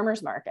product at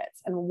farmers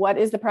markets. And what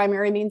is the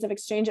primary means of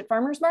exchange at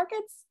farmers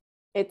markets?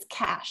 It's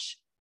cash.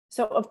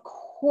 So of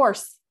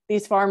course,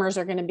 these farmers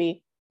are going to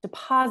be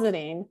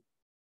depositing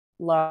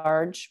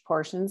large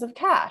portions of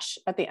cash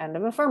at the end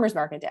of a farmers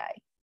market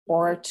day.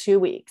 or 2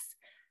 weeks.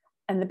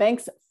 And the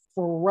banks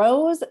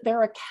froze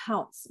their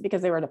accounts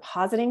because they were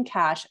depositing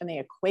cash and they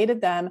equated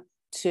them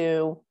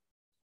to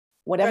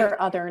whatever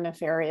other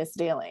nefarious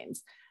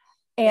dealings.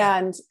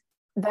 And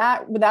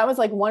that was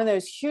like one of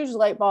those huge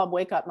light bulb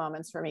wake up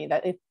moments for me,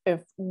 that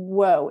if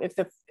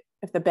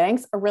the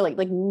banks are really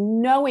like,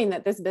 knowing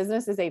that this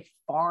business is a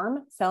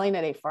farm selling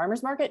at a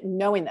farmer's market,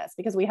 knowing this,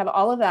 because we have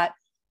all of that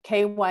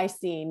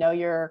KYC, know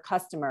your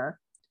customer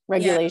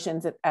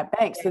regulations at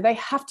banks. So they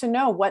have to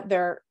know what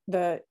their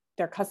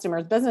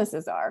customers'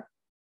 businesses are.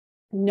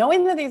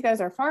 Knowing that these guys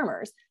are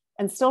farmers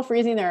and still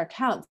freezing their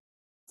accounts,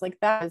 like,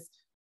 that is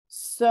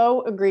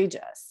so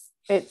egregious.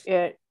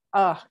 It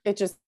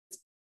just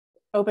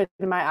opened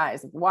my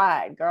eyes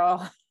wide,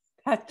 girl.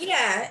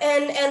 Yeah,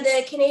 and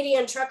the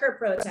Canadian trucker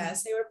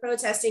protests, they were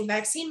protesting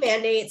vaccine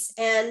mandates,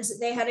 and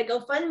they had a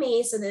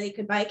GoFundMe so that they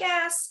could buy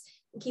gas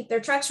and keep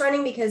their trucks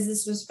running, because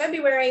this was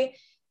February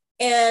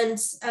and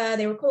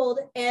they were cold.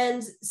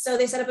 And so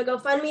they set up a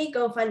GoFundMe.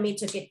 GoFundMe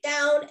took it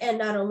down. And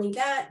not only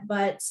that,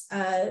 but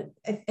I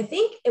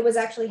think it was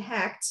actually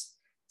hacked.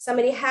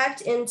 Somebody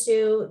hacked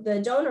into the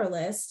donor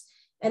list,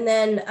 and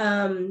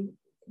then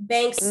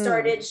banks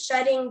started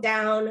shutting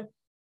down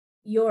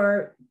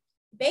your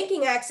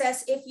banking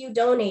access if you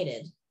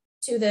donated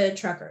to the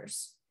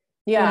truckers.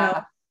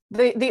 Yeah.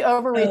 The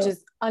overreach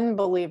is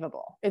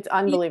unbelievable. It's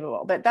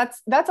unbelievable. But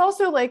that's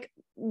also like,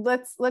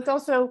 let's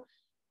also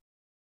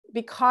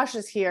be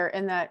cautious here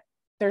in that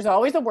there's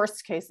always a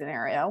worst case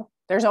scenario.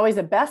 There's always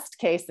a best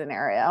case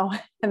scenario.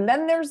 And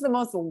then there's the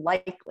most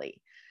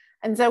likely.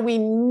 And so we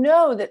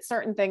know that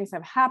certain things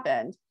have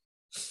happened.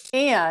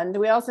 And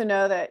we also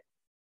know that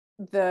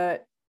the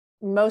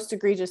most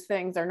egregious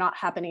things are not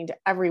happening to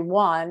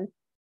everyone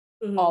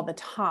all the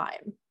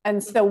time.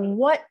 And so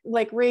what,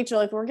 like,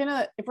 Rachel, if we're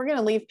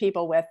gonna leave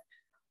people with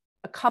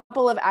a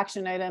couple of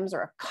action items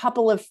or a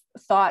couple of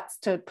thoughts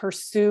to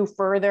pursue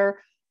further,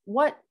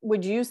 what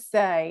would you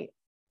say?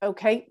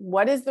 Okay,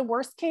 what is the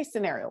worst case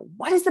scenario?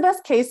 What is the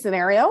best case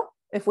scenario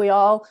if we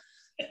all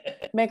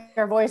make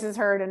our voices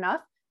heard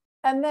enough?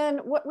 And then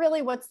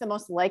what's the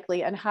most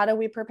likely, and how do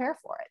we prepare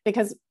for it?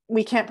 Because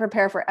we can't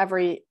prepare for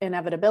every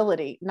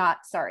inevitability.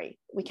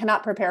 We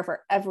cannot prepare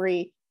for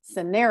every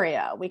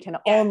scenario. We can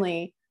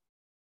only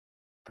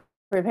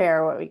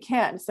prepare what we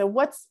can. So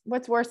what's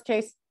worst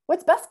case?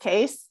 What's best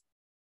case?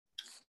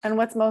 And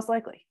what's most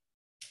likely?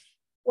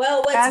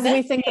 Well, as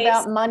we think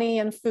about money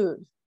and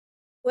food.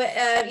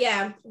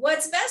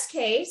 What's best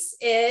case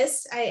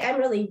is, I'm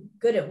really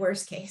good at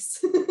worst case.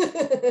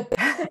 let's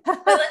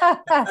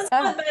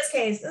go with best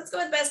case. Let's go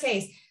with best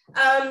case.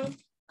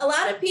 A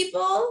lot of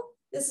people,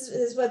 this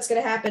is what's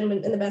going to happen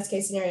in the best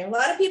case scenario. A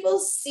lot of people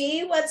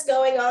see what's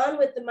going on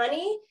with the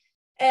money,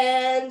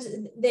 and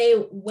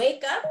they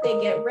wake up, they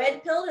get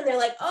red pilled, and they're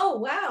like, oh,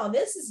 wow,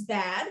 this is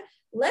bad.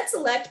 Let's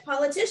elect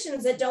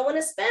politicians that don't want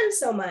to spend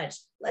so much.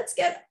 Let's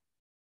get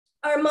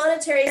our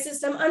monetary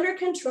system under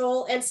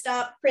control and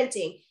stop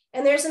printing.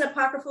 And there's an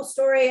apocryphal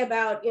story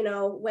about,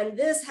 when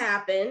this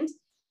happened,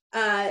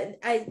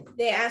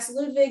 they asked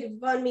Ludwig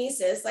von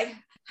Mises, like,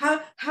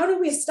 how do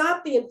we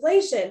stop the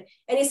inflation?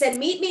 And he said,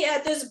 meet me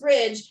at this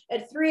bridge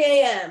at 3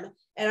 a.m.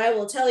 and I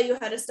will tell you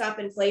how to stop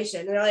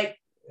inflation. And they're like,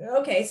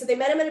 okay. So they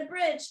met him at a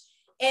bridge,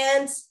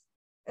 and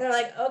they're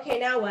like, okay,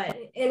 now what?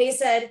 And he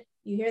said,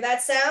 you hear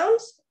that sound?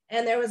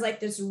 And there was like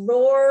this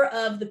roar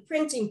of the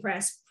printing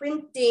press,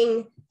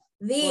 printing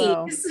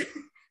these,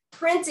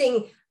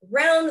 printing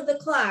round the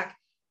clock.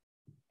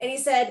 And he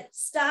said,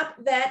 stop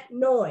that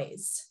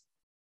noise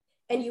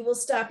and you will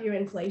stop your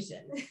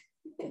inflation.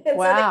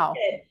 Wow.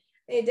 So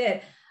they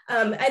did.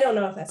 I don't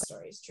know if that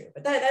story is true,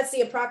 but that's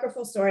the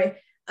apocryphal story.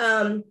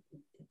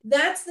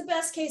 That's the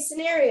best case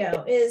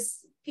scenario,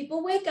 is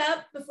people wake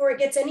up before it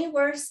gets any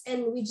worse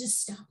and we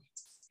just stop it.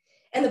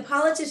 And the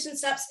politicians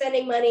stop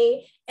spending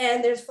money,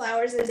 and there's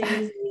flowers and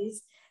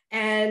daisies,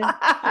 and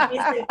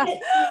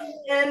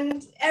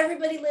and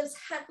everybody lives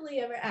happily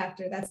ever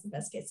after. That's the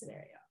best case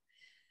scenario.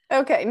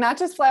 Okay, not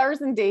just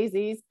flowers and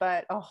daisies,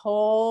 but a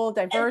whole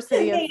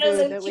diversity of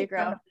food that we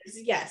grow.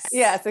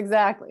 Yes,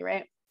 exactly,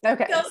 right?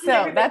 Okay,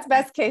 so that's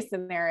best case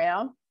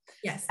scenario.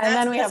 Yes. And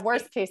then we have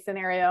worst case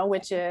scenario,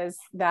 which is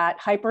that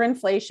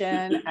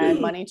hyperinflation and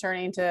money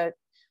turning to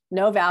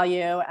no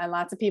value, and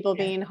lots of people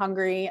being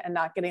hungry and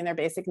not getting their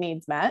basic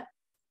needs met.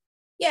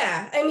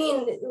 Yeah, I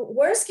mean,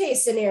 worst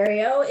case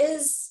scenario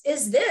is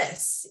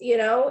this,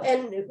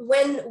 and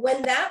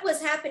when that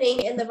was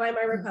happening in the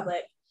Weimar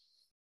Republic,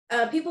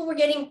 people were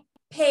getting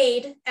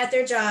paid at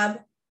their job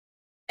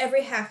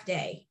every half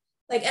day,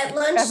 like at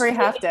lunch. Every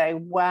half day.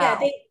 Wow.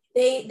 Yeah,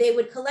 they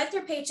would collect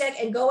their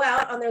paycheck and go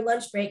out on their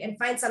lunch break and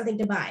find something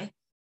to buy,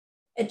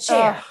 a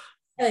chair,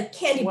 a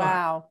candy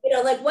bar.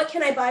 Like, what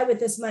can I buy with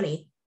this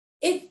money?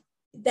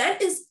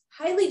 That is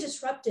highly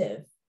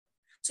disruptive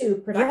to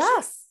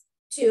production,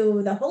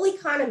 to the whole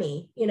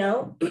economy. You're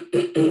not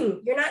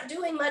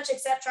doing much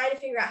except trying to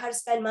figure out how to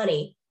spend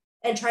money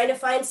and trying to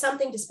find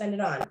something to spend it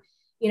on.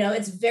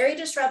 It's very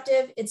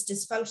disruptive, it's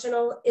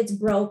dysfunctional, it's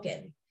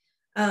broken.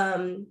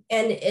 And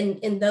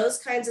in those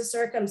kinds of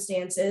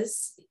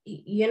circumstances,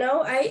 you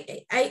know,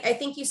 I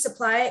think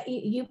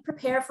you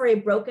prepare for a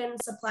broken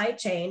supply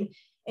chain,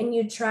 and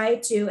you try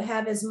to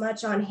have as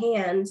much on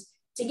hand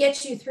to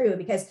get you through,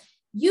 because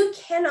you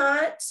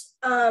cannot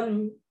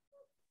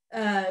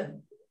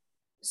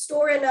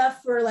store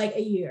enough for like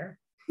a year.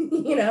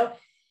 You know,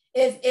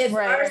 if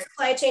Right. our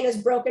supply chain is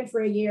broken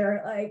for a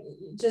year, like,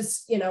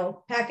 just, you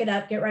know, pack it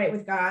up, get right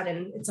with God,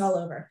 and it's all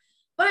over.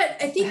 But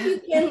I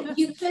think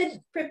you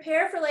could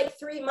prepare for like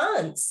 3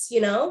 months.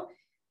 You know,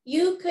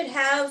 you could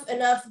have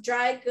enough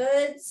dry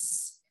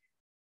goods,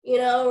 you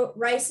know,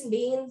 rice and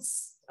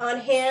beans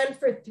on hand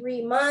for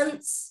 3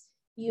 months.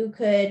 You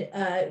could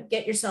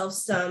get yourself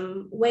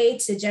some way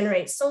to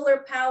generate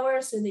solar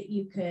power so that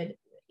you could,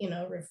 you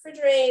know,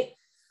 refrigerate.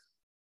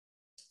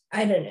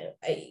 I don't know.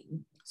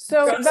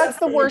 So that's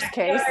the worst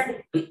case,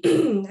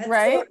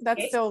 right?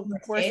 That's still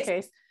worst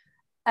case.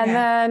 And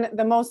then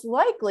the most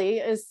likely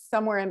is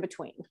somewhere in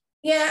between.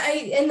 Yeah,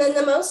 and then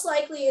the most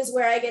likely is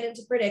where I get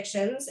into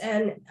predictions,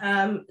 and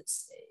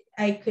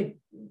I could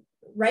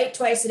write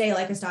twice a day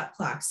like a stop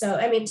clock. So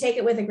I mean, take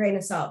it with a grain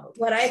of salt.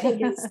 What I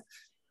think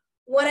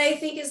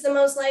is the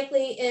most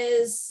likely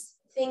is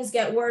things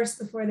get worse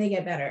before they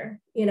get better.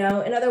 You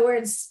know, in other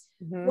words,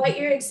 what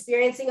you're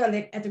experiencing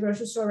at the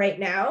grocery store right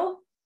now,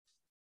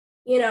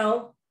 you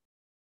know,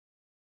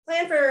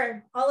 plan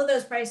for all of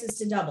those prices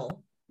to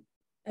double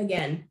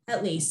again,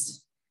 at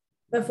least,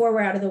 before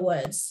we're out of the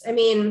woods. I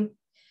mean,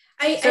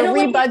 I don't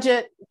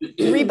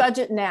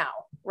rebudget now,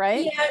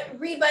 right? Yeah,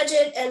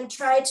 rebudget and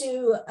try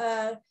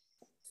to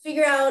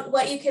figure out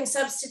what you can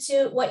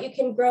substitute, what you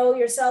can grow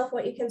yourself,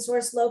 what you can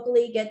source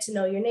locally, get to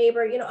know your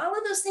neighbor, you know, all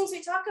of those things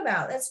we talk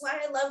about. That's why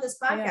I love this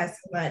podcast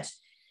so much,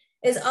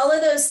 is all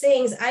of those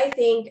things I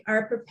think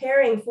are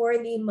preparing for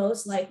the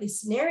most likely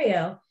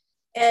scenario.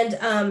 And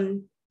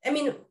I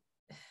mean,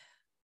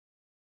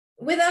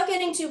 without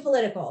getting too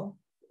political,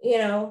 you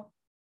know,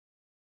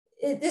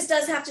 this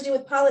does have to do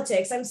with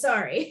politics. I'm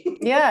sorry.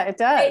 Yeah, it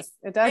does.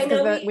 It does,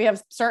 because we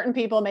have certain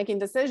people making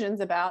decisions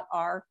about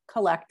our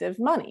collective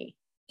money.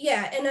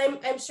 Yeah, and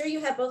I'm sure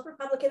you have both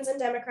Republicans and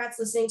Democrats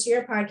listening to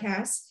your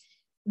podcast.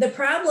 The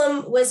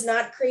problem was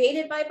not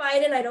created by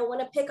Biden. I don't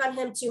want to pick on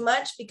him too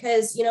much,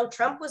 because, you know,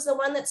 Trump was the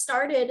one that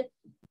started,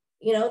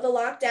 you know, the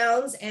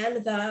lockdowns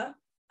and the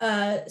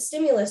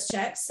stimulus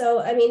checks.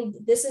 So, I mean,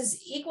 this is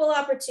equal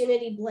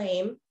opportunity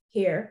blame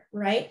here,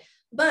 right?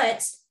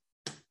 But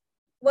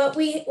what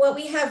we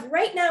have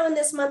right now in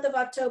this month of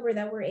October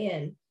that we're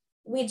in,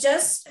 we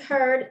just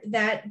heard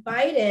that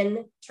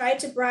Biden tried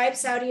to bribe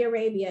Saudi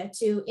Arabia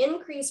to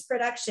increase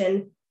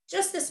production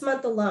just this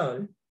month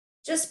alone,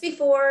 just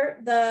before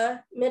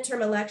the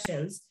midterm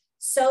elections,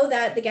 so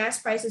that the gas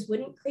prices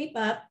wouldn't creep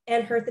up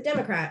and hurt the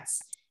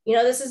Democrats. You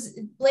know, this is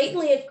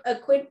blatantly a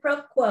quid pro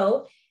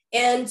quo.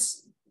 And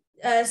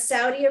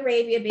Saudi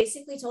Arabia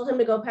basically told him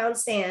to go pound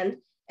sand,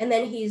 and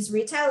then he's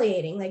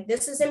retaliating. Like,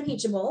 this is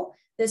impeachable.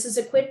 This is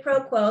a quid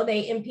pro quo.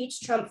 They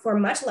impeached Trump for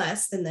much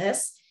less than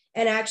this.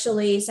 And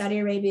actually, Saudi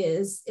Arabia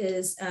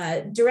is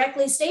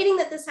directly stating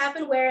that this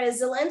happened,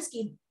 whereas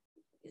Zelensky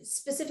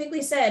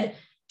specifically said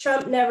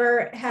Trump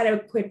never had a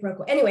quid pro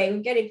quo. Anyway, we're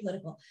getting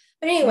political.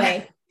 But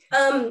anyway,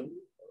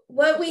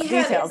 what we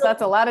have details.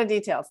 That's a lot of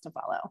details to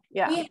follow.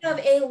 Yeah. We have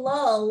a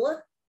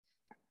lull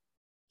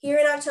here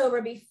in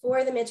October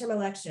before the midterm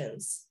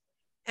elections.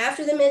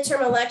 After the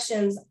midterm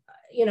elections,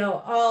 you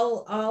know,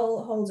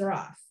 all holds are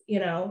off. You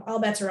know, all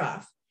bets are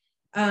off.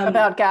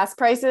 About gas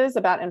prices,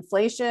 about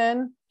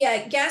inflation.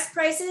 Yeah, gas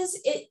prices.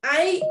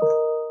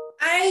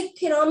 I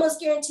can almost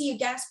guarantee you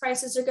gas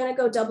prices are going to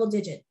go double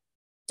digit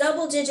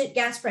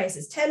gas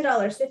prices, $10,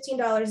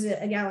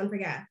 $15 a gallon for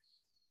gas.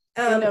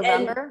 In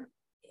November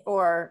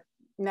or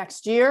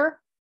next year?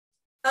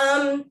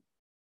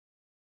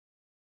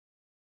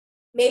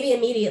 Maybe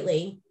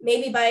immediately,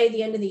 maybe by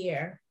the end of the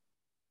year.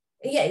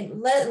 Yeah,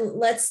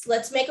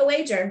 let's make a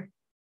wager.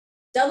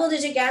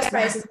 Double-digit gas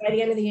prices by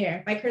the end of the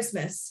year, by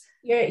Christmas.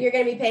 You're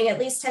going to be paying at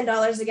least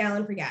 $10 a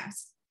gallon for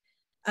gas.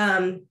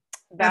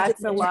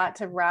 That's a lot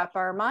to wrap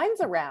our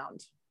minds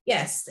around.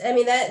 Yes, I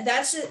mean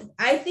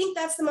I think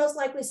that's the most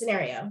likely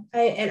scenario,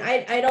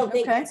 I don't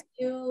think it's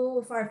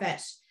too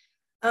far-fetched.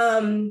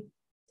 And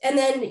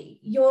then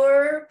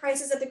your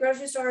prices at the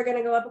grocery store are going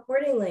to go up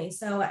accordingly.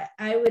 So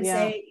I would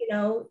say, you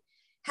know,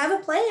 have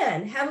a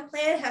plan,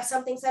 have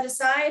something set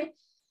aside.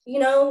 You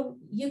know,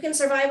 you can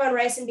survive on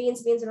rice and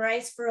beans and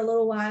rice for a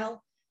little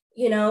while.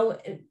 You know,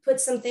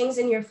 put some things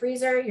in your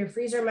freezer. Your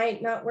freezer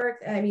might not work.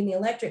 I mean, the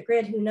electric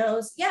grid, who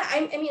knows? Yeah,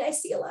 I mean, I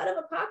see a lot of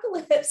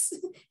apocalypse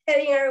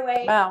heading our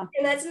way. Wow.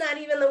 And that's not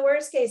even the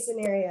worst case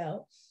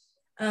scenario.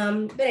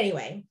 But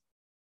anyway,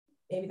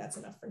 maybe that's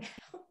enough for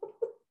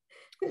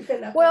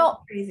now.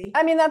 Well, crazy.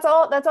 I mean, that's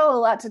all a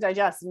lot to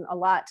digest and a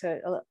lot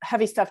to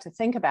heavy stuff to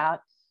think about.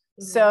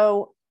 Mm-hmm.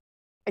 So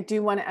I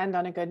do want to end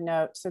on a good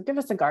note. So give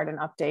us a garden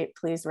update,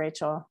 please,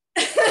 Rachel.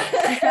 You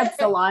said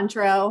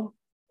cilantro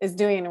is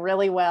doing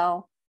really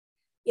well.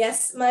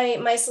 Yes, my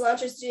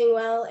cilantro is doing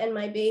well, and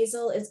my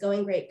basil is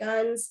going great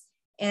guns.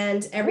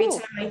 And every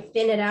time I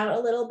thin it out a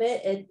little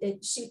bit,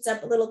 it shoots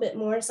up a little bit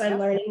more. So I'm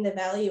learning the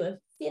value of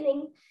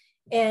thinning.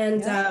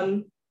 And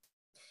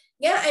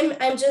Yeah. yeah,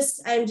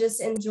 I'm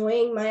just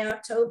enjoying my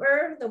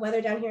October. The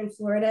weather down here in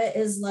Florida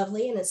is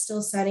lovely and it's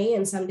still sunny,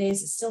 and some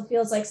days it still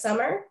feels like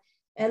summer.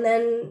 And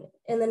then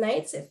in the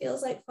nights it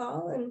feels like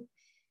fall. And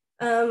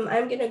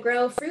I'm gonna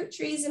grow fruit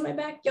trees in my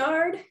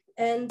backyard,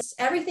 and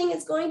everything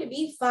is going to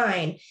be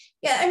fine.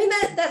 Yeah, I mean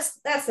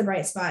that's the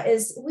bright spot,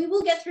 is we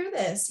will get through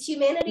this.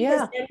 Humanity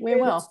has Yeah, been we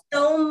through will.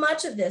 so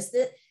much of this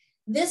that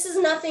this is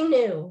nothing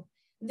new.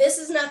 This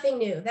is nothing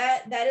new.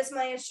 That is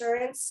my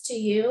assurance to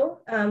you.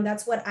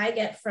 That's what I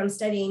get from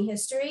studying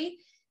history.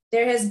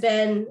 There has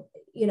been,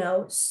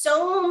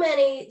 so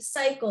many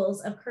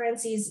cycles of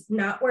currencies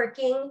not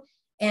working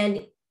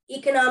and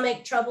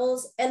economic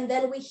troubles, and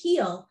then we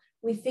heal.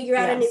 We figure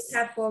out a new Yes.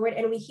 path forward,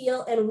 and we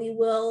heal, and we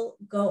will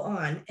go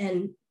on.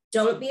 And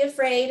don't be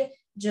afraid,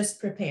 just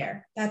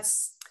prepare.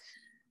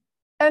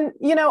 And,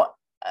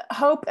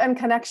 hope and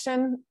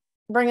connection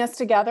bring us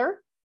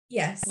together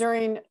Yes.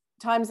 during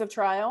times of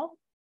trial.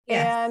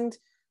 Yes. And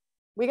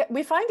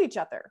we find each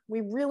other.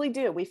 We really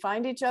do. We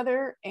find each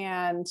other,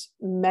 and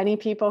many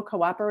people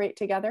cooperate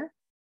together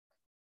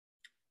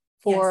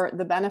for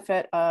the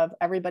benefit of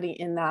everybody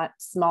in that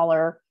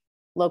smaller,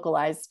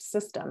 localized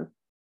system.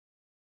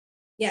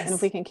 Yes. And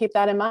if we can keep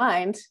that in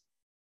mind,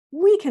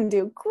 we can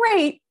do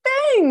great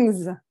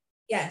things.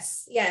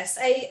 Yes. Yes.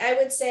 I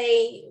would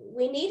say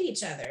we need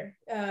each other.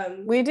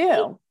 We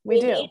do. We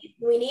do.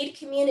 We need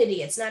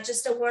community. It's not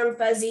just a warm,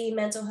 fuzzy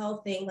mental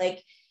health thing.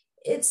 Like,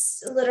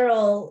 it's a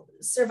literal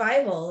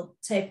survival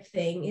type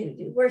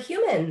thing. We're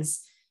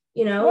humans,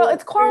 Well,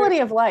 it's quality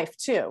of life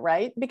too,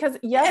 right? Because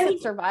yes,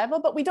 it's survival,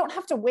 but we don't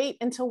have to wait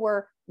until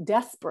we're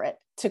desperate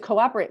to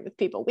cooperate with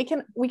people.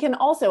 We can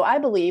also, I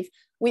believe,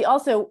 we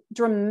also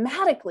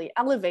dramatically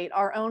elevate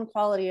our own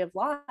quality of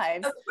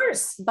lives, of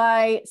course,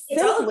 by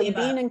simply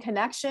being in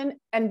connection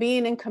and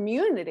being in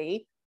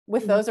community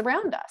with those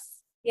around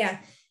us. Yeah.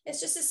 It's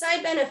just a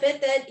side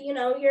benefit that,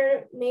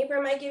 your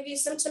neighbor might give you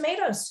some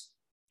tomatoes.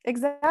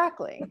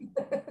 Exactly.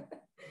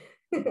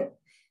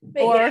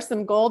 Or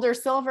some gold or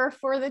silver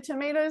for the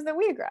tomatoes that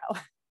we grow.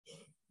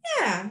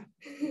 Yeah.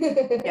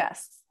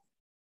 Yes.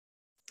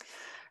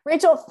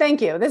 Rachel,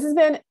 thank you. This has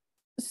been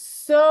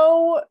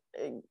so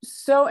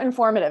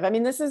informative. I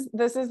mean, this is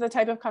the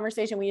type of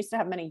conversation we used to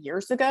have many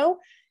years ago.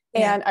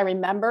 Yeah. And I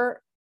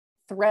remember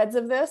threads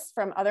of this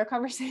from other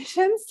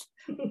conversations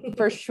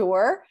for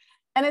sure.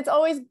 And it's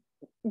always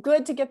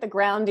good to get the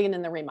grounding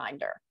and the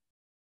reminder.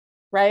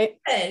 Right?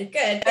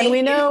 Good. And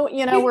we know,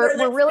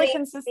 we're really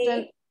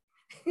consistent.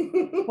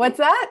 What's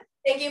that?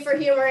 Thank you for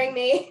humoring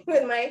me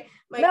with my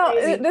no,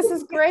 crazy. This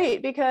is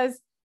great, because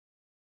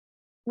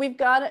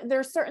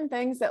there's certain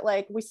things that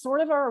like we sort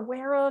of are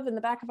aware of in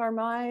the back of our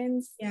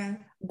minds. Yeah.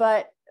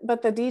 But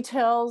the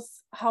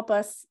details help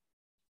us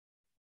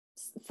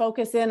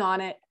focus in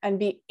on it and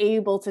be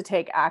able to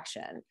take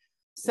action.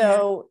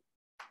 So,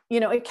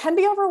 it can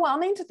be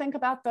overwhelming to think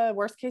about the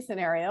worst case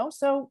scenario.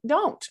 So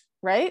don't.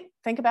 Right?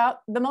 Think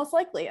about the most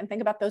likely, and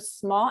think about those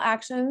small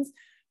actions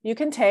you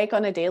can take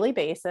on a daily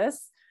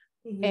basis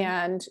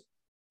and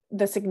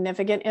the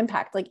significant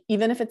impact. Like,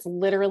 even if it's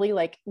literally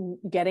like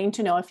getting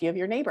to know a few of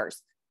your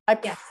neighbors, I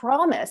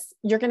promise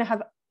you're going to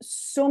have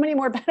so many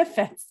more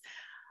benefits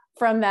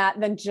from that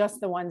than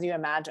just the ones you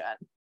imagine.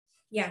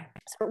 Yeah.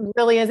 So it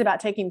really is about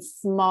taking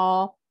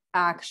small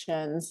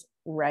actions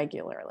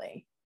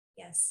regularly.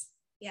 Yes.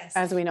 Yes.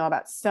 As we know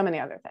about so many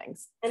other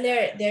things. And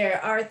there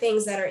are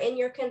things that are in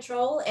your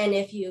control. And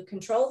if you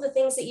control the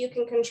things that you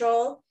can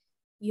control,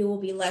 you will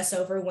be less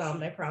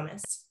overwhelmed, I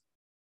promise.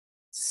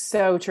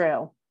 So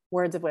true.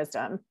 Words of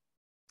wisdom.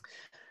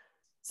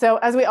 So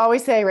as we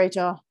always say,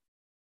 Rachel,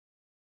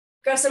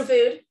 grow some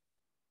food,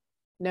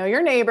 know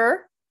your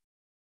neighbor,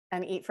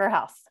 and eat for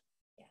health.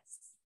 Yes.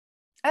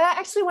 I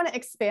actually want to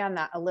expand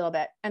that a little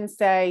bit and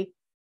say,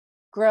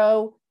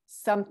 grow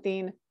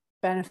something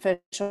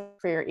beneficial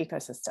for your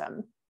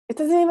ecosystem. It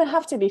doesn't even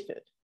have to be food.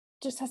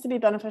 It just has to be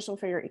beneficial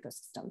for your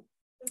ecosystem.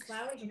 And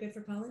flowers are good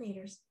for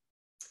pollinators.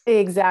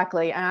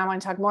 Exactly. And I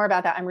want to talk more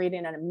about that. I'm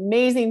reading an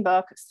amazing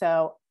book,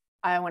 so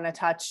I want to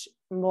touch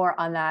more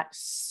on that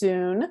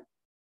soon.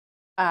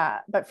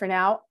 But for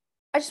now,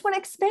 I just want to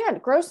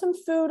expand. Grow some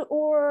food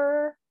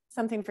or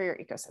something for your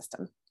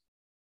ecosystem.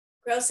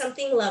 Grow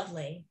something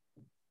lovely.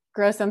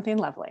 Grow something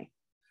lovely.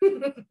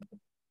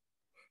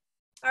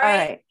 All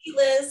right.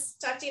 Liz,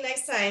 talk to you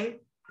next time.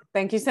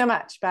 Thank you so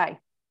much. Bye.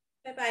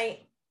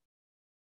 Bye-bye.